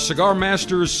 Our Cigar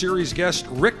Masters Series guest,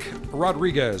 Rick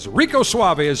Rodriguez. Rico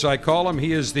Suave, as I call him.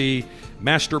 He is the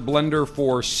master blender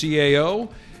for CAO,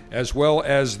 as well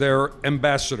as their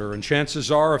ambassador. And chances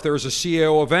are, if there's a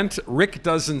CAO event, Rick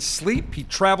doesn't sleep. He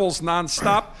travels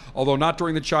nonstop, although not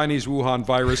during the Chinese Wuhan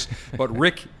virus, but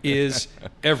Rick is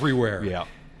everywhere. Yeah.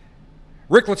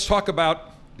 Rick, let's talk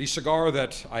about the cigar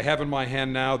that I have in my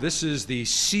hand now. This is the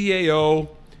CAO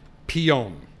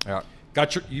Peon. Yeah.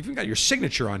 You even got your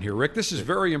signature on here, Rick. This is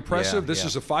very impressive. This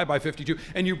is a 5x52.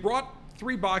 And you brought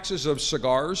 3 boxes of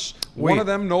cigars. One of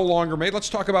them no longer made. Let's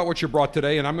talk about what you brought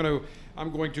today. And I'm going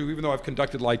to, even though I've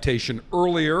conducted lightation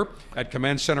earlier at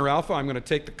Command Center Alpha, I'm going to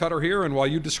take the cutter here, and while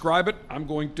you describe it, I'm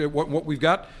going to, what we've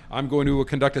got, I'm going to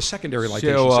conduct a secondary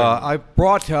lightation. So I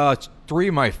brought 3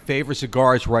 of my favorite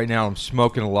cigars right now I'm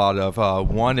smoking a lot of.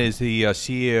 One is the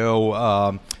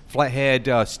CAO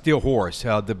Flathead Steel Horse,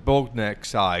 the boat neck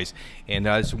size. And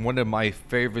it's one of my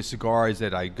favorite cigars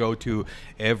that I go to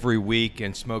every week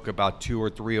and smoke about 2 or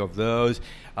 3 of those.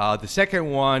 The second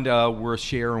one we're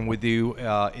sharing with you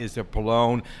is the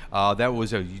Polón. That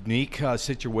was a unique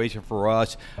situation for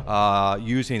us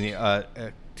using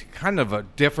kind of a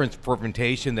different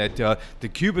fermentation that the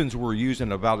Cubans were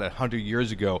using about 100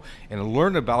 years ago. And I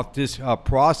learned about this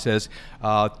process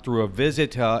through a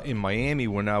visit in Miami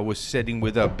when I was sitting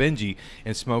with Benji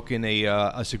and smoking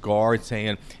a cigar and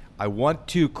saying, I want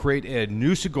to create a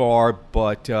new cigar,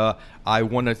 but I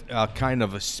want a kind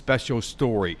of a special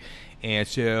story. And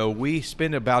so we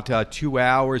spent about 2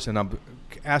 hours, and I'm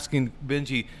asking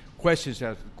Benji questions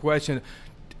after question.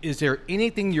 Is there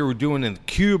anything you were doing in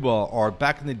Cuba or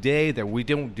back in the day that we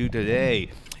don't do today?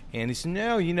 And he said,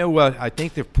 no, you know what? I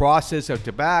think the process of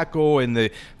tobacco and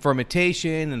the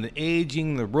fermentation and the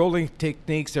aging, the rolling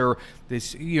techniques are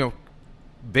this,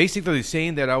 basically the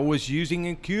same that I was using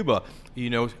in Cuba,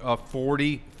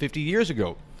 40, 50 years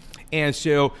ago. And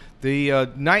so the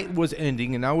night was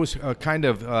ending, and I was kind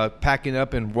of packing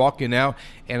up and walking out.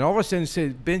 And all of a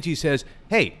sudden, Benji says,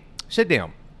 hey, sit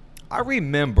down. I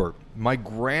remember my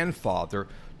grandfather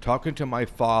talking to my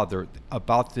father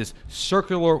about this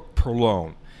circular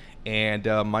Perlon. And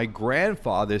my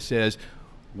grandfather says,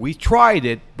 we tried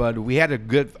it, but we had a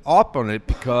good op on it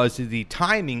because of the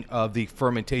timing of the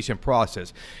fermentation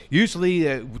process. Usually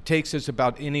it takes us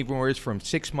about anywhere from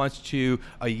 6 months to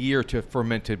a year to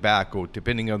ferment tobacco,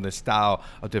 depending on the style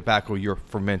of tobacco you're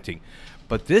fermenting.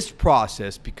 But this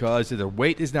process, because the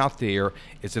weight is not there,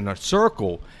 it's in a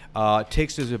circle,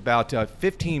 takes us about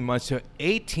 15 months to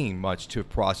 18 months to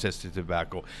process the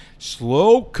tobacco.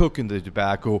 Slow cooking the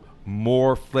tobacco,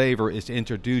 more flavor is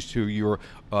introduced to your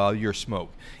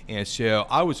smoke. And so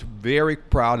I was very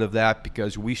proud of that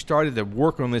because we started to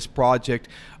work on this project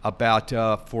about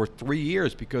for 3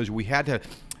 years because we had to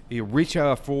reach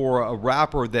out for a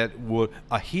wrapper that would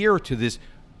adhere to this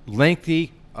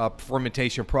lengthy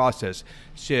fermentation process.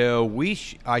 So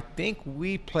I think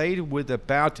we played with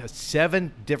about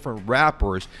 7 different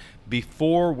wrappers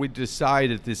before we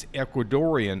decided this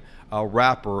Ecuadorian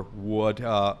wrapper would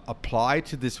apply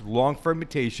to this long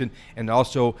fermentation and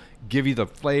also give you the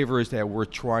flavors that we're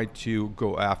trying to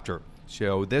go after.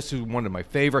 So this is one of my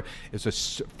favorite. It's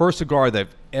the first cigar that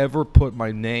I've ever put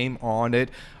my name on it,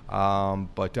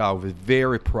 but I was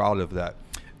very proud of that.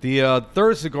 The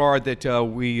third cigar that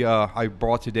I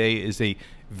brought today is a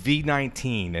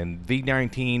V19, and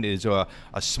V19 is a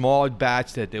small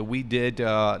batch that we did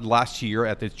last year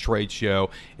at the trade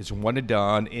show. It's one and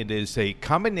done. It is a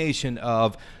combination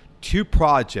of 2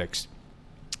 projects.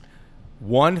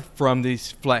 One from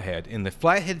this Flathead. In the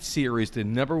Flathead series, the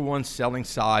 #1 selling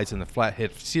size in the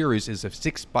Flathead series is a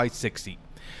 6x60.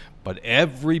 But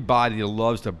everybody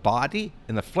loves the body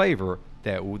and the flavor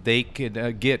that they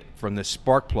can get from the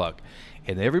spark plug.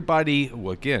 And everybody,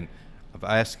 well, again, I'm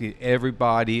asking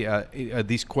everybody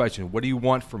these questions. What do you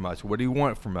want from us? What do you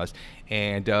want from us?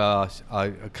 And a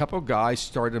couple of guys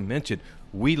started to mention,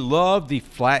 we love the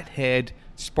Flathead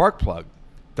spark plug,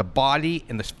 the body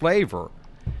and the flavor,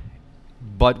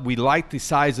 but we like the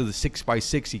size of the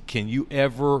 6x60. Can you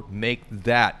ever make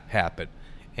that happen?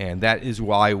 And that is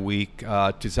why we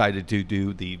decided to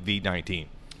do the V19.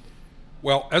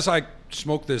 Well, as I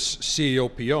smoke this CAO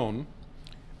Peon,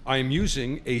 I am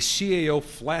using a CAO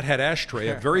flathead ashtray,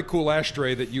 a very cool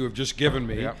ashtray that you have just given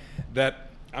me. Yep. That,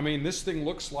 I mean, this thing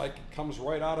looks like it comes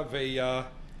right out of a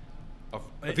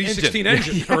V16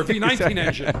 engine or a V19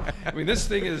 engine. I mean, this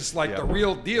thing is like the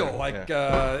real deal. Like,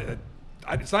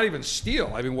 it's not even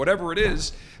steel. I mean, whatever it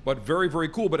is, but very, very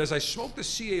cool. But as I smoke the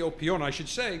CAO Peon, I should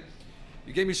say,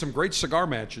 you gave me some great cigar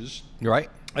matches. Right.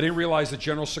 I didn't realize that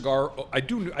General Cigar, I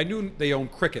knew they own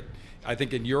Cricket, I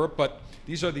think, in Europe, but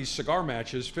these are these cigar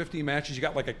matches, 50 matches. You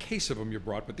got like a case of them you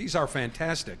brought, but these are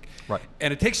fantastic. Right.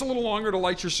 And it takes a little longer to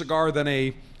light your cigar than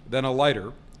a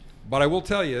lighter, but I will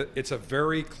tell you, it's a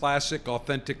very classic,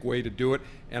 authentic way to do it,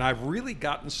 and I've really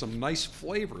gotten some nice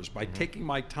flavors by taking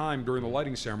my time during the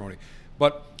lighting ceremony.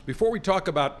 But before we talk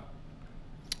about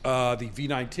the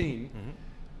V19,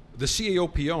 the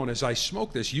CAO Peon, as I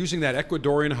smoke this, using that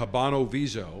Ecuadorian Habano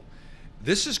Viso,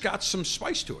 this has got some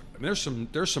spice to it. I mean,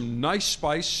 there's some nice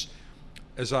spice.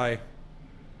 As I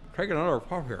crack another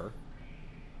puff here,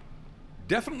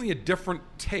 definitely a different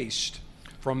taste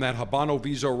from that Habano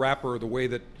Viso wrapper, the way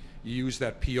that you use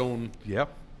that Peon. Yep.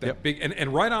 That big,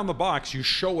 and right on the box, you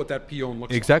show what that Peon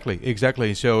looks like.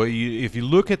 Exactly. So if you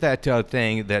look at that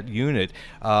that unit,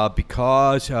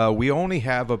 because we only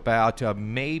have about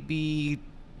maybe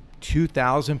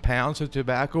 2,000 pounds of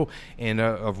tobacco, and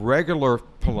a regular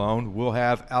Pelon will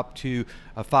have up to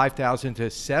 5,000 to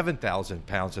 7,000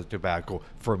 pounds of tobacco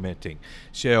fermenting.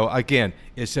 So again,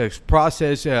 it's a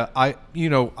process. I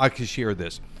can share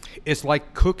this. It's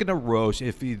like cooking a roast.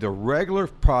 If the regular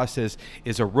process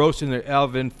is a roast in the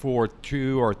oven for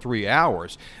 2 or 3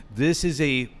 hours, this is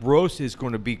a roast is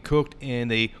going to be cooked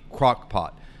in a crock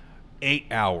pot. 8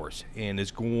 hours, and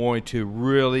is going to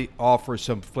really offer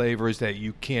some flavors that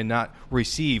you cannot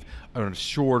receive on a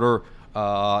shorter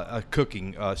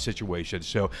cooking situation.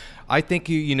 So I think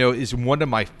is one of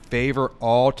my favorite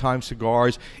all-time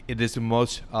cigars. It is the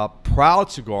most proud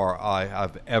cigar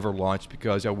I've ever launched,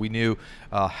 because we knew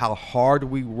how hard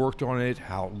we worked on it,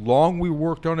 how long we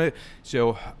worked on it.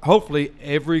 So hopefully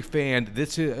every fan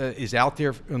this is out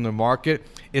there in the market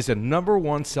is a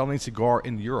 #1 selling cigar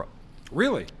in Europe.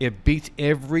 Really? It beats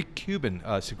every Cuban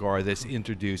cigar that's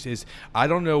introduced. I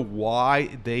don't know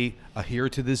why they adhere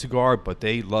to this cigar, but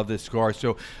they love this cigar.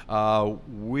 So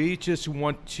we just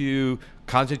want to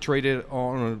concentrate it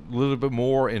on a little bit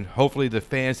more, and hopefully the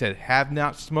fans that have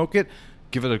not smoked it,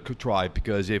 give it a try.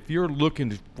 Because if you're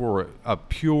looking for a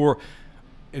pure,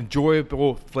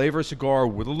 enjoyable flavor cigar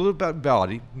with a little bit of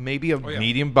body, maybe a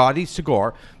medium body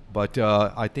cigar, but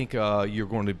I think you're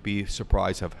going to be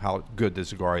surprised of how good the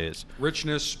cigar is.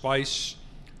 Richness, spice,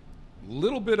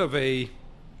 little bit of a,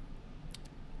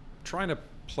 trying to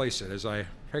place it as I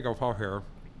take off our hair.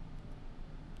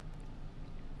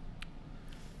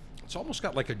 It's almost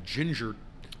got like a ginger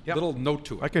little note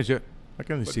to it. I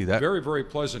can see that. Very, very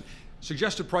pleasant.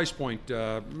 Suggested price point,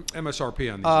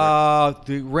 MSRP on these.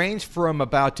 The range from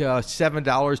about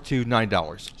 $7 to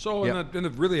 $9. So in a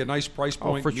really a nice price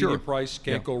point, for medium sure. price,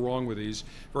 can't go wrong with these.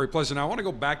 Very pleasant. Now I want to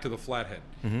go back to the Flathead.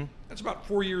 Mm-hmm. That's about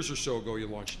 4 years or so ago you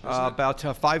launched it, isn't it? About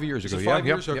 5 years ago. Is it 5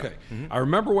 years? Yep. Okay. Mm-hmm. I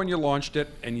remember when you launched it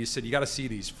and you said, you got to see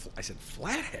these. I said,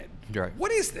 Flathead? Right.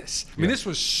 What is this? I mean, this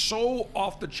was so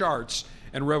off the charts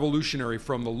and revolutionary,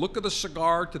 from the look of the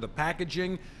cigar to the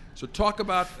packaging. So talk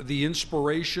about the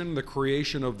inspiration, the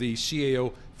creation of the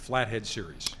CAO Flathead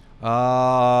series.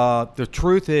 The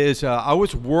truth is, I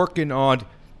was working on,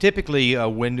 typically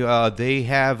when they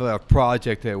have a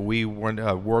project that we want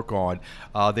to work on,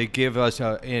 they give us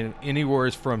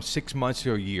anywhere from 6 months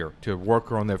to a year to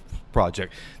work on the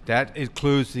project. That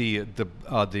includes the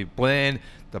blend,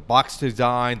 the box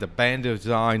design, the band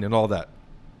design, and all that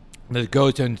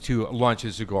goes into launch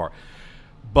a cigar.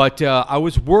 But I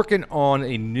was working on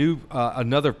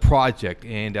another project,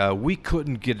 and we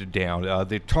couldn't get it down.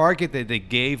 The target that they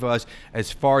gave us,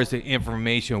 as far as the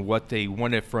information, what they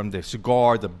wanted from the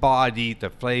cigar, the body, the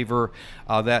flavor,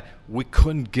 that we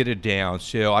couldn't get it down.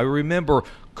 So I remember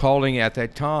calling at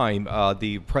that time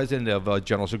the president of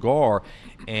General Cigar,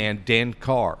 and Dan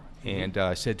Carr, and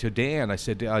I said to Dan,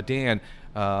 Dan,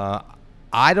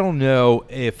 I don't know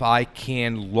if I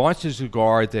can launch a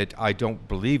cigar that I don't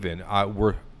believe in.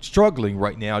 We're struggling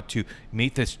right now to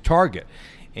meet this target.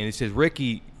 And he says,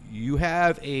 Ricky, you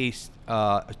have a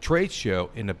trade show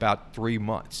in about 3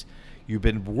 months. You've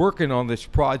been working on this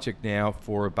project now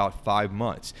for about 5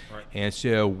 months. Right. And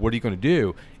so what are you going to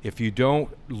do? If you don't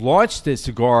launch this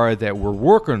cigar that we're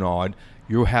working on,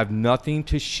 you'll have nothing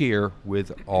to share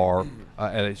with our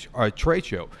trade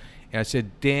show. And I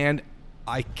said, Dan,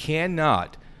 I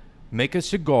cannot make a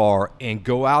cigar and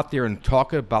go out there and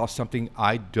talk about something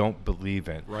I don't believe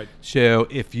in. Right. So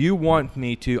if you want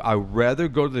me to, I'd rather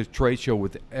go to the trade show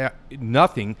with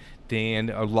nothing than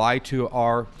lie to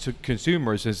our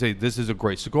consumers and say, this is a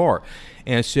great cigar.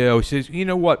 And so he says, you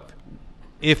know what?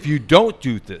 If you don't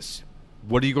do this,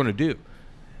 what are you going to do?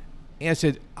 And I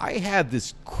said, I have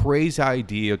this crazy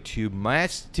idea to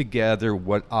match together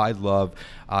what I love.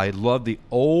 I love the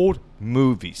old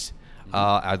movies.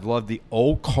 I love the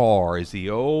old cars, the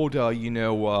old,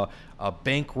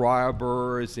 bank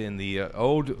robbers, and the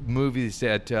old movies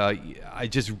that I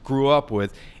just grew up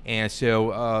with. And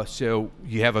so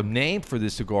you have a name for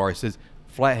this cigar. It says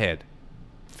Flathead.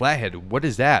 Flathead, what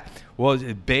is that? Well,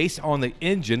 it's based on the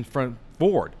engine from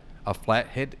Ford, a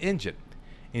flathead engine.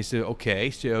 And he said,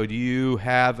 okay, so do you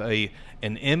have an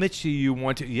image you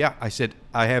want to? Yeah, I said,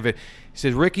 I have it. He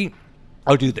said, Ricky,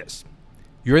 I'll do this.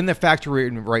 You're in the factory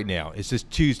right now. It's this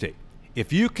Tuesday.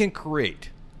 If you can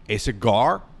create a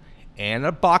cigar and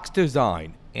a box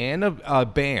design and a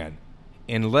band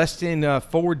in less than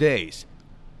 4 days,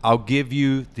 I'll give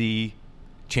you the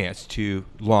chance to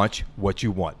launch what you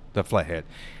want, the Flathead.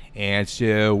 And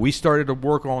so we started to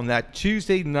work on that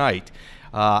Tuesday night.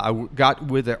 I got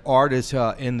with the artists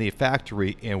in the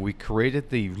factory, and we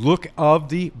created the look of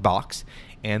the box.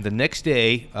 And the next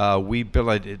day, we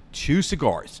built 2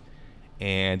 cigars.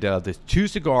 And the 2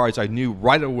 cigars, I knew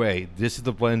right away, this is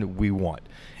the blend we want.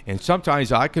 And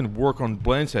sometimes I can work on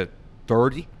blends at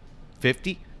 30,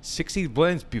 50, 60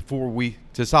 blends before we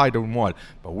decide on one.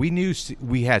 But we knew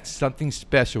we had something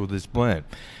special with this blend.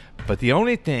 But the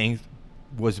only thing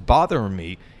was bothering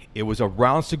me, it was a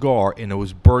round cigar, and it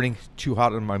was burning too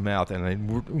hot in my mouth. And I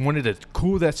wanted to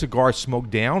cool that cigar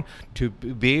smoke down to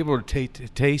be able to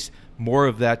taste more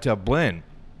of that blend.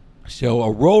 So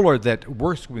a roller that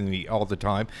works with me all the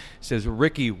time says,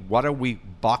 Ricky, why don't we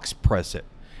box press it?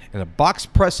 And a box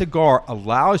press cigar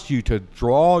allows you to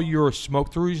draw your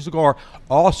smoke through your cigar,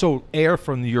 also air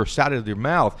from your side of your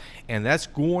mouth, and that's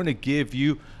going to give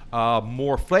you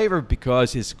more flavor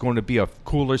because it's going to be a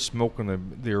cooler smoke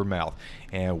in your mouth.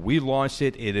 And we launched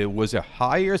it, and it was the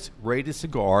highest rated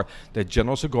cigar that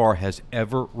General Cigar has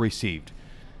ever received.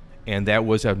 And that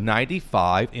was a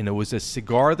 95, and it was a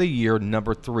Cigar of the Year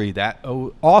number 3. That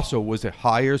also was the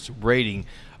highest rating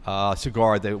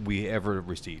cigar that we ever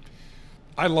received.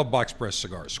 I love box press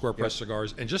cigars, square press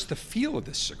cigars, and just the feel of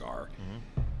this cigar.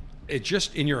 It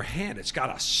just, in your hand, it's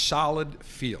got a solid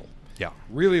feel. Yeah.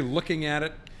 Really looking at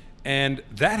it, and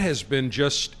that has been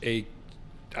just I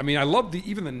love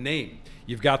even the name.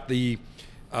 You've got the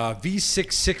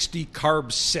V660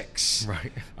 Carb 6.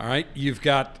 Right. All right. You've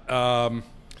got,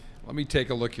 let me take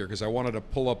a look here because I wanted to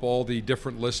pull up all the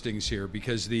different listings here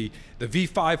because the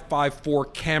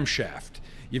V554 camshaft.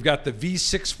 You've got the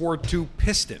V642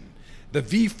 piston, the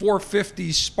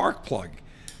V450 spark plug,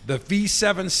 the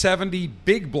V770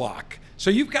 big block. So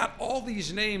you've got all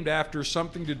these named after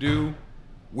something to do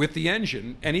with the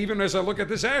engine. And even as I look at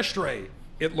this ashtray,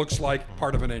 it looks like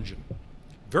part of an engine.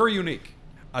 Very unique.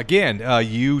 Again,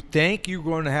 you think you're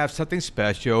going to have something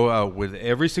special with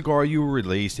every cigar you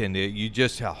release, and you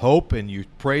just hope and you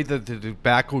pray that the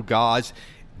tobacco gods,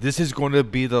 this is going to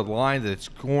be the line that's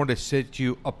going to set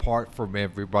you apart from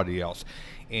everybody else.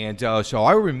 And so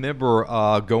I remember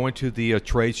going to the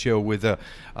trade show with the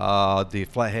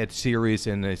Flathead series,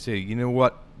 and they say, you know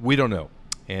what, we don't know.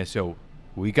 And so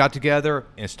we got together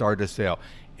and started to sell.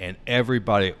 And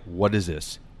everybody, what is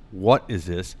this? What is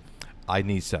this? I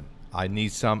need some. I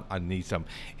need some.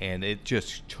 And it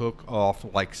just took off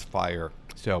like fire.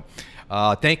 So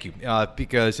thank you,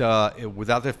 because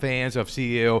without the fans of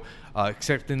CEO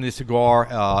accepting the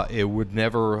cigar, it would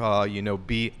never,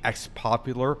 be as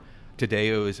popular. Today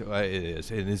it is.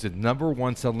 It is the number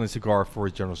one selling cigar for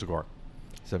a General Cigar.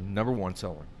 It's a number one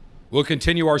seller. We'll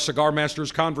continue our Cigar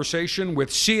Masters conversation with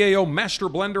CAO Master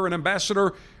Blender and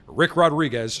Ambassador Rick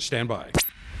Rodriguez. Stand by.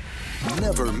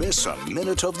 Never miss a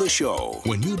minute of the show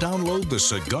when you download the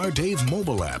Cigar Dave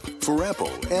mobile app for Apple,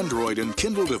 Android, and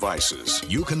Kindle devices.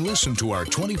 You can listen to our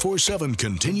 24/7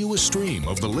 continuous stream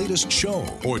of the latest show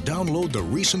or download the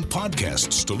recent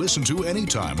podcasts to listen to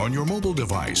anytime on your mobile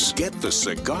device. Get the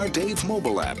Cigar Dave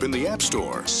mobile app in the App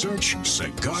Store. Search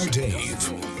Cigar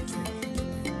Dave.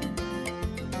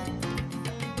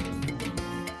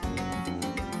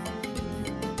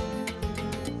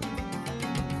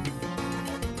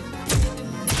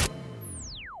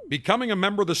 Becoming a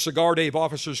member of the Cigar Dave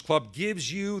Officers Club gives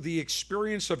you the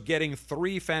experience of getting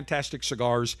 3 fantastic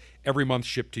cigars every month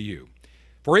shipped to you.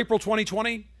 For April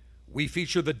 2020, we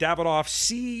feature the Davidoff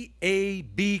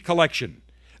CAB collection.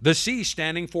 The C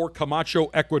standing for Camacho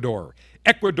Ecuador,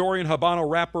 Ecuadorian Habano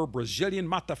wrapper, Brazilian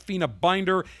Matafina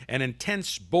binder, an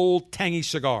intense, bold, tangy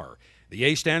cigar. The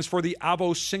A stands for the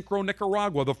Avo Syncro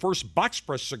Nicaragua, the first box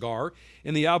press cigar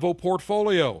in the Avo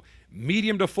portfolio,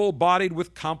 medium to full-bodied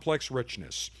with complex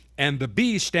richness. And the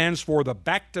B stands for the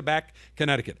Back-to-Back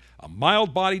Connecticut, a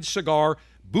mild-bodied cigar,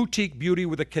 boutique beauty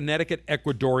with a Connecticut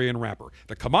Ecuadorian wrapper.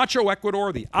 The Camacho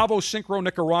Ecuador, the Avo Syncro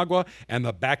Nicaragua, and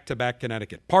the Back-to-Back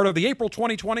Connecticut. Part of the April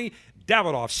 2020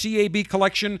 Davidoff CAB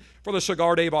collection for the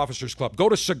Cigar Dave Officers Club. Go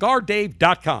to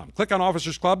CigarDave.com. Click on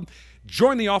Officers Club.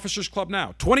 Join the Officers Club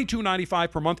now.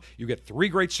 $22.95 per month. You get 3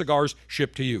 great cigars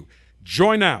shipped to you.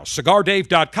 Join now.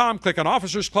 CigarDave.com. Click on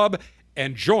Officers Club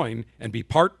and join and be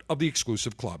part of the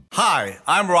exclusive club. Hi,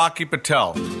 I'm Rocky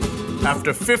Patel.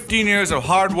 After 15 years of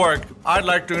hard work, I'd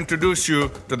like to introduce you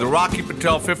to the Rocky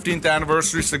Patel 15th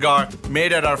anniversary cigar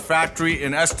made at our factory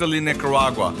in Esteli,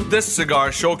 Nicaragua. This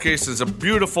cigar showcases a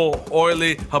beautiful,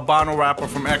 oily Habano wrapper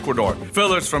from Ecuador.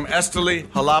 Fillers from Esteli,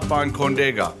 Jalapa, and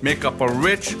Condega make up a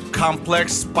rich,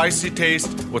 complex, spicy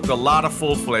taste with a lot of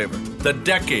full flavor. The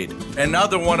Decade,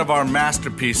 another one of our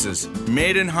masterpieces.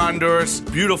 Made in Honduras,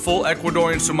 beautiful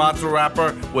Ecuadorian Sumatra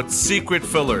wrapper with secret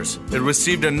fillers. It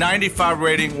received a 95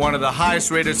 rating, one of the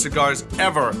highest rated cigars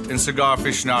ever in Cigar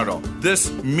Aficionado. This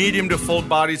medium to full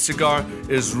bodied cigar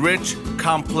is rich,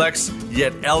 complex,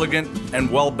 yet elegant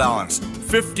and well balanced.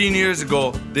 15 years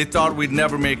ago, they thought we'd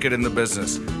never make it in the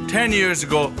business. 10 years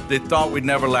ago, they thought we'd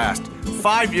never last.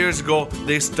 5 years ago,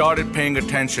 they started paying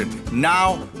attention.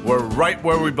 Now, we're right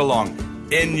where we belong,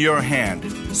 in your hand.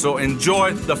 So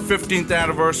enjoy the 15th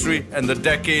anniversary and the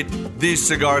decade these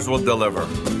cigars will deliver.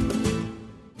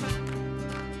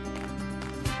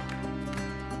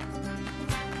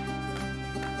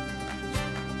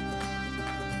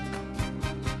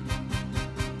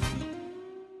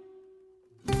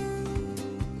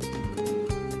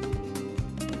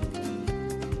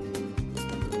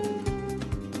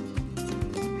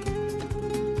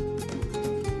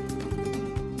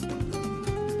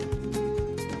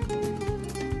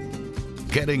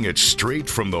 getting it straight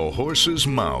from the horse's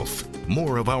mouth.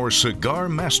 More of our Cigar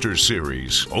Masters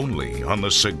series, only on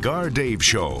the Cigar Dave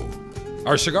Show.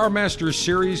 Our Cigar Masters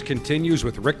series continues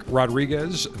with Rick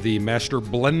Rodriguez, the master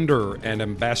blender and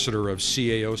ambassador of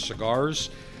CAO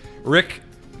Cigars. Rick,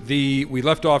 we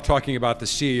left off talking about the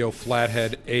CAO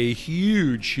Flathead, a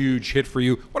huge hit for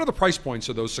you. What are the price points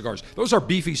of those cigars? Those are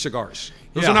beefy cigars.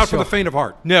 Those are not for the faint of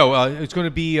heart. No, it's going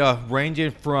to be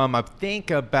ranging from, I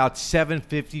think, about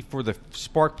 $750 for the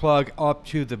spark plug up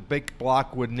to the big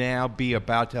block would now be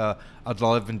about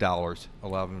 $11.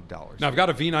 Now, I've got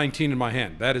a V19 in my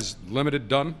hand. That is limited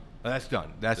done? That's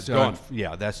done. That's gone.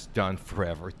 Yeah, that's done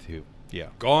forever, too. Yeah.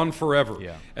 Gone forever.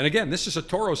 Yeah. And again, this is a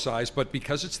Toro size, but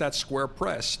because it's that square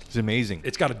pressed, it's amazing.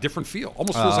 It's got a different feel.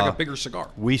 Almost feels like a bigger cigar.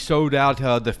 We sold out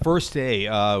the first day.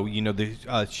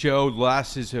 The show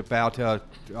lasts about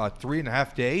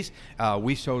 3.5 days.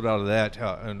 We sold out of that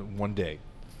in one day.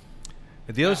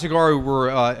 The other cigar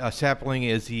we're sampling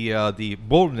is the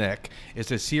Bullneck.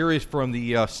 It's a series from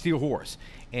the Steel Horse.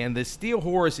 And the Steel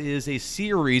Horse is a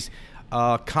series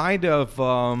kind of...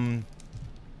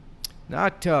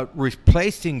 not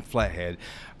replacing Flathead.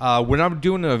 When I'm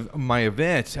doing my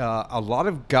events, a lot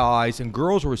of guys and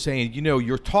girls were saying,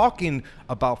 you're talking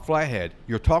about Flathead.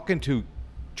 You're talking to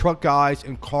truck guys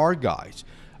and car guys.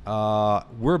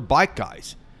 We're bike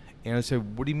guys. And I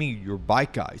said, what do you mean you're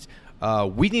bike guys?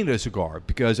 We need a cigar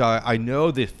because I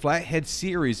know the Flathead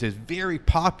series is very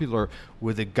popular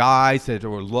with the guys that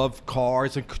love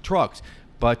cars and trucks.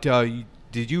 But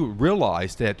did you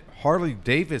realize that Harley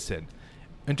Davidson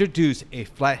introduced a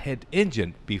flathead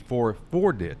engine before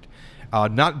Ford did?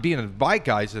 Not being a bike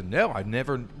guy, I said, no, I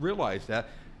never realized that.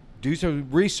 Do some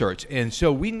research. And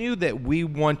so we knew that we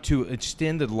want to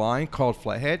extend the line called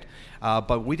Flathead,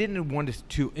 but we didn't want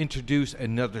to introduce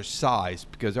another size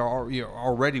because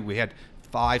already we had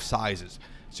 5 sizes.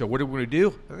 So what are we going to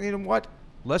do? You know what?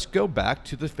 Let's go back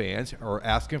to the fans who are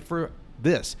asking for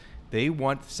this. They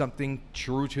want something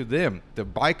true to them, the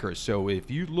bikers. So if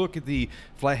you look at the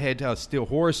Flathead Steel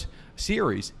Horse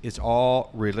series, it's all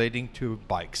relating to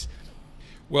bikes.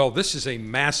 Well, this is a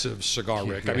massive cigar,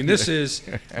 Rick. I mean, this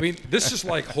is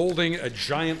like holding a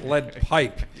giant lead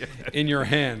pipe in your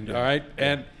hand, all right?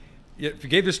 And if you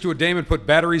gave this to a dame and put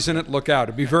batteries in it, look out.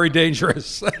 It'd be very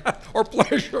dangerous or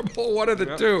pleasurable, one of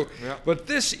the two. Yep. But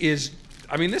this is,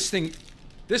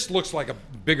 this looks like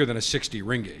bigger than a 60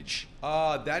 ring gauge.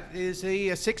 That is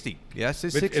a 60. Yes,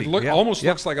 it's 60. It almost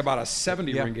looks like about a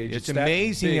 70 ring gauge. It's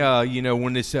amazing,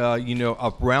 when it's,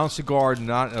 a brown cigar,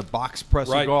 not a box press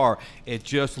cigar, it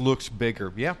just looks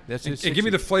bigger. Yeah, that's it. And give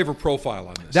me the flavor profile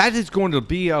on this. That is going to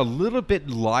be a little bit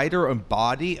lighter in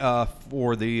body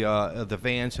for the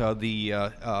Vans,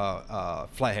 the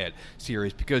Flathead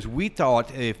series, because we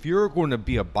thought if you're going to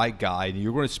be a bike guy and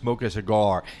you're going to smoke a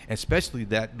cigar, especially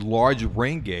that large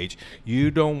ring gauge,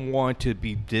 you don't want to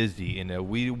be dizzy.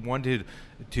 We wanted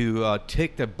to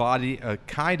take the body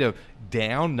kind of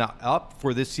down, not up,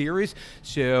 for this series.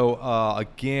 So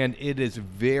again, it is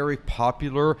very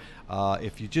popular.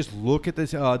 If you just look at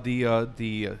this,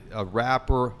 the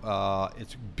wrapper,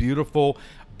 it's beautiful.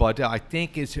 But I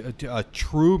think it's a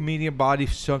true medium body.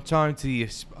 Sometimes the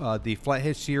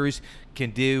Flathead series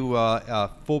can do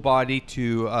full body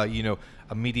to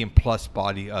a medium plus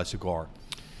body cigar.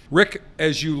 Rick,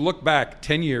 as you look back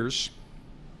 10 years,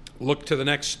 look to the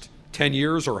next 10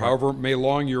 years or however may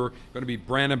long you're going to be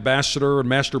brand ambassador and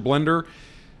master blender,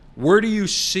 where do you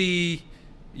see,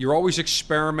 you're always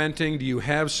experimenting, do you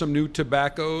have some new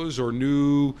tobaccos or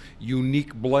new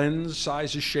unique blends,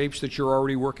 sizes, shapes that you're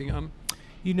already working on?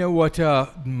 You know what,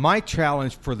 my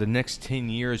challenge for the next 10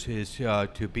 years is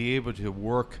to be able to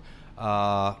work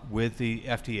with the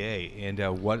FDA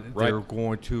and what they're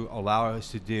going to allow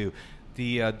us to do.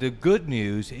 The good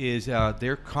news is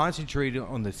they're concentrating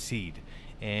on the seed,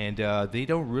 and they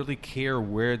don't really care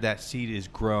where that seed is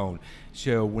grown.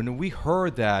 So when we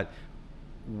heard that,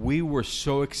 we were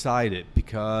so excited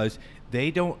because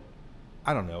they don't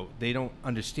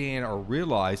understand or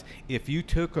realize if you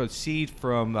took a seed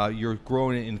from you're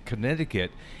growing in Connecticut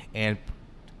and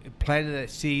planted that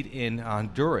seed in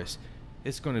Honduras,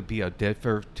 it's going to be a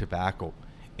different tobacco.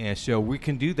 And so we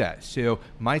can do that. So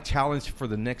my challenge for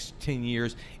the next 10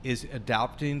 years is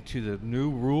adapting to the new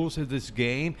rules of this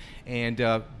game and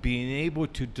being able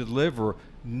to deliver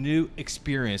new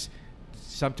experience,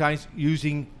 sometimes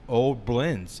using old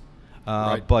blends.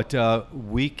 But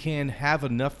we can have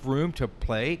enough room to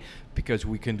play because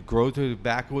we can grow the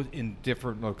tobacco in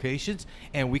different locations,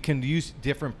 and we can use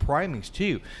different primings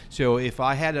too. So if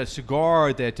I had a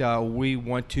cigar that we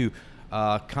want to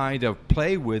kind of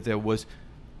play with that was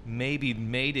maybe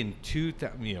made in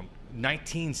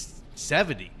 19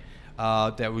 70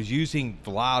 that was using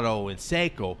Vlado and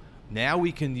Seiko. Now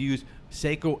we can use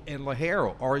Seiko and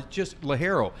Ligero, or just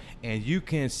Ligero, and you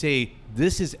can say,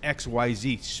 this is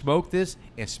XYZ. Smoke this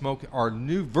and smoke our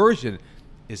new version.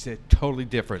 Is it totally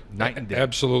different, night and day?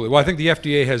 Absolutely. Well, I think the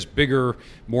FDA has bigger,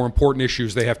 more important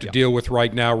issues they have to deal with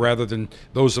right now, rather than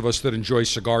those of us that enjoy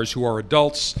cigars who are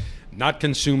adults, not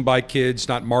consumed by kids,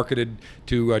 not marketed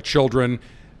to children.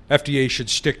 FDA should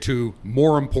stick to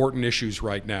more important issues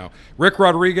right now. Rick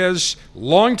Rodriguez,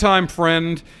 longtime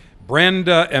friend, brand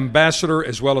ambassador,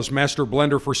 as well as master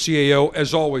blender for CAO.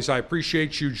 As always, I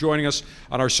appreciate you joining us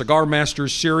on our Cigar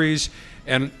Masters series,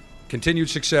 and continued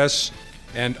success.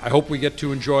 And I hope we get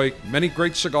to enjoy many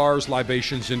great cigars,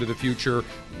 libations into the future.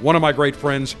 One of my great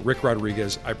friends, Rick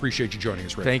Rodriguez. I appreciate you joining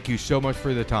us, Rick. Thank you so much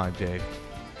for the time, Dave.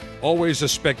 Always a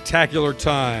spectacular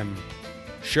time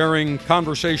sharing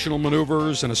conversational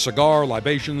maneuvers and a cigar,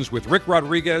 libations with Rick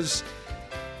Rodriguez,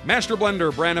 Master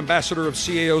Blender, brand ambassador of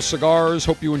CAO Cigars.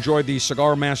 Hope you enjoyed the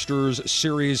Cigar Masters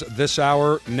series this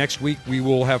hour. Next week, we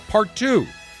will have part 2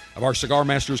 of our Cigar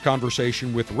Masters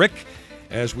conversation with Rick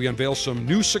as we unveil some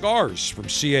new cigars from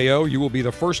CAO. You will be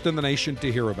the first in the nation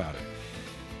to hear about it.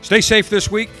 Stay safe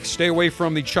this week. Stay away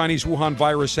from the Chinese Wuhan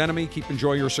virus enemy. Keep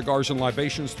enjoying your cigars and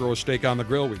libations. Throw a steak on the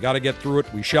grill. We got to get through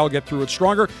it. We shall get through it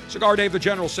stronger. Cigar Dave the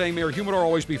General saying, may your humidor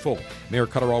always be full. May your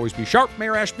cutter always be sharp. May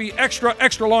your ash be extra,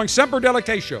 extra long. Semper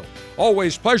Delectatio.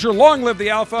 Always pleasure. Long live the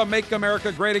Alpha. Make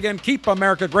America great again. Keep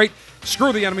America great.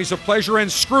 Screw the enemies of pleasure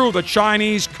and screw the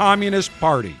Chinese Communist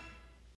Party.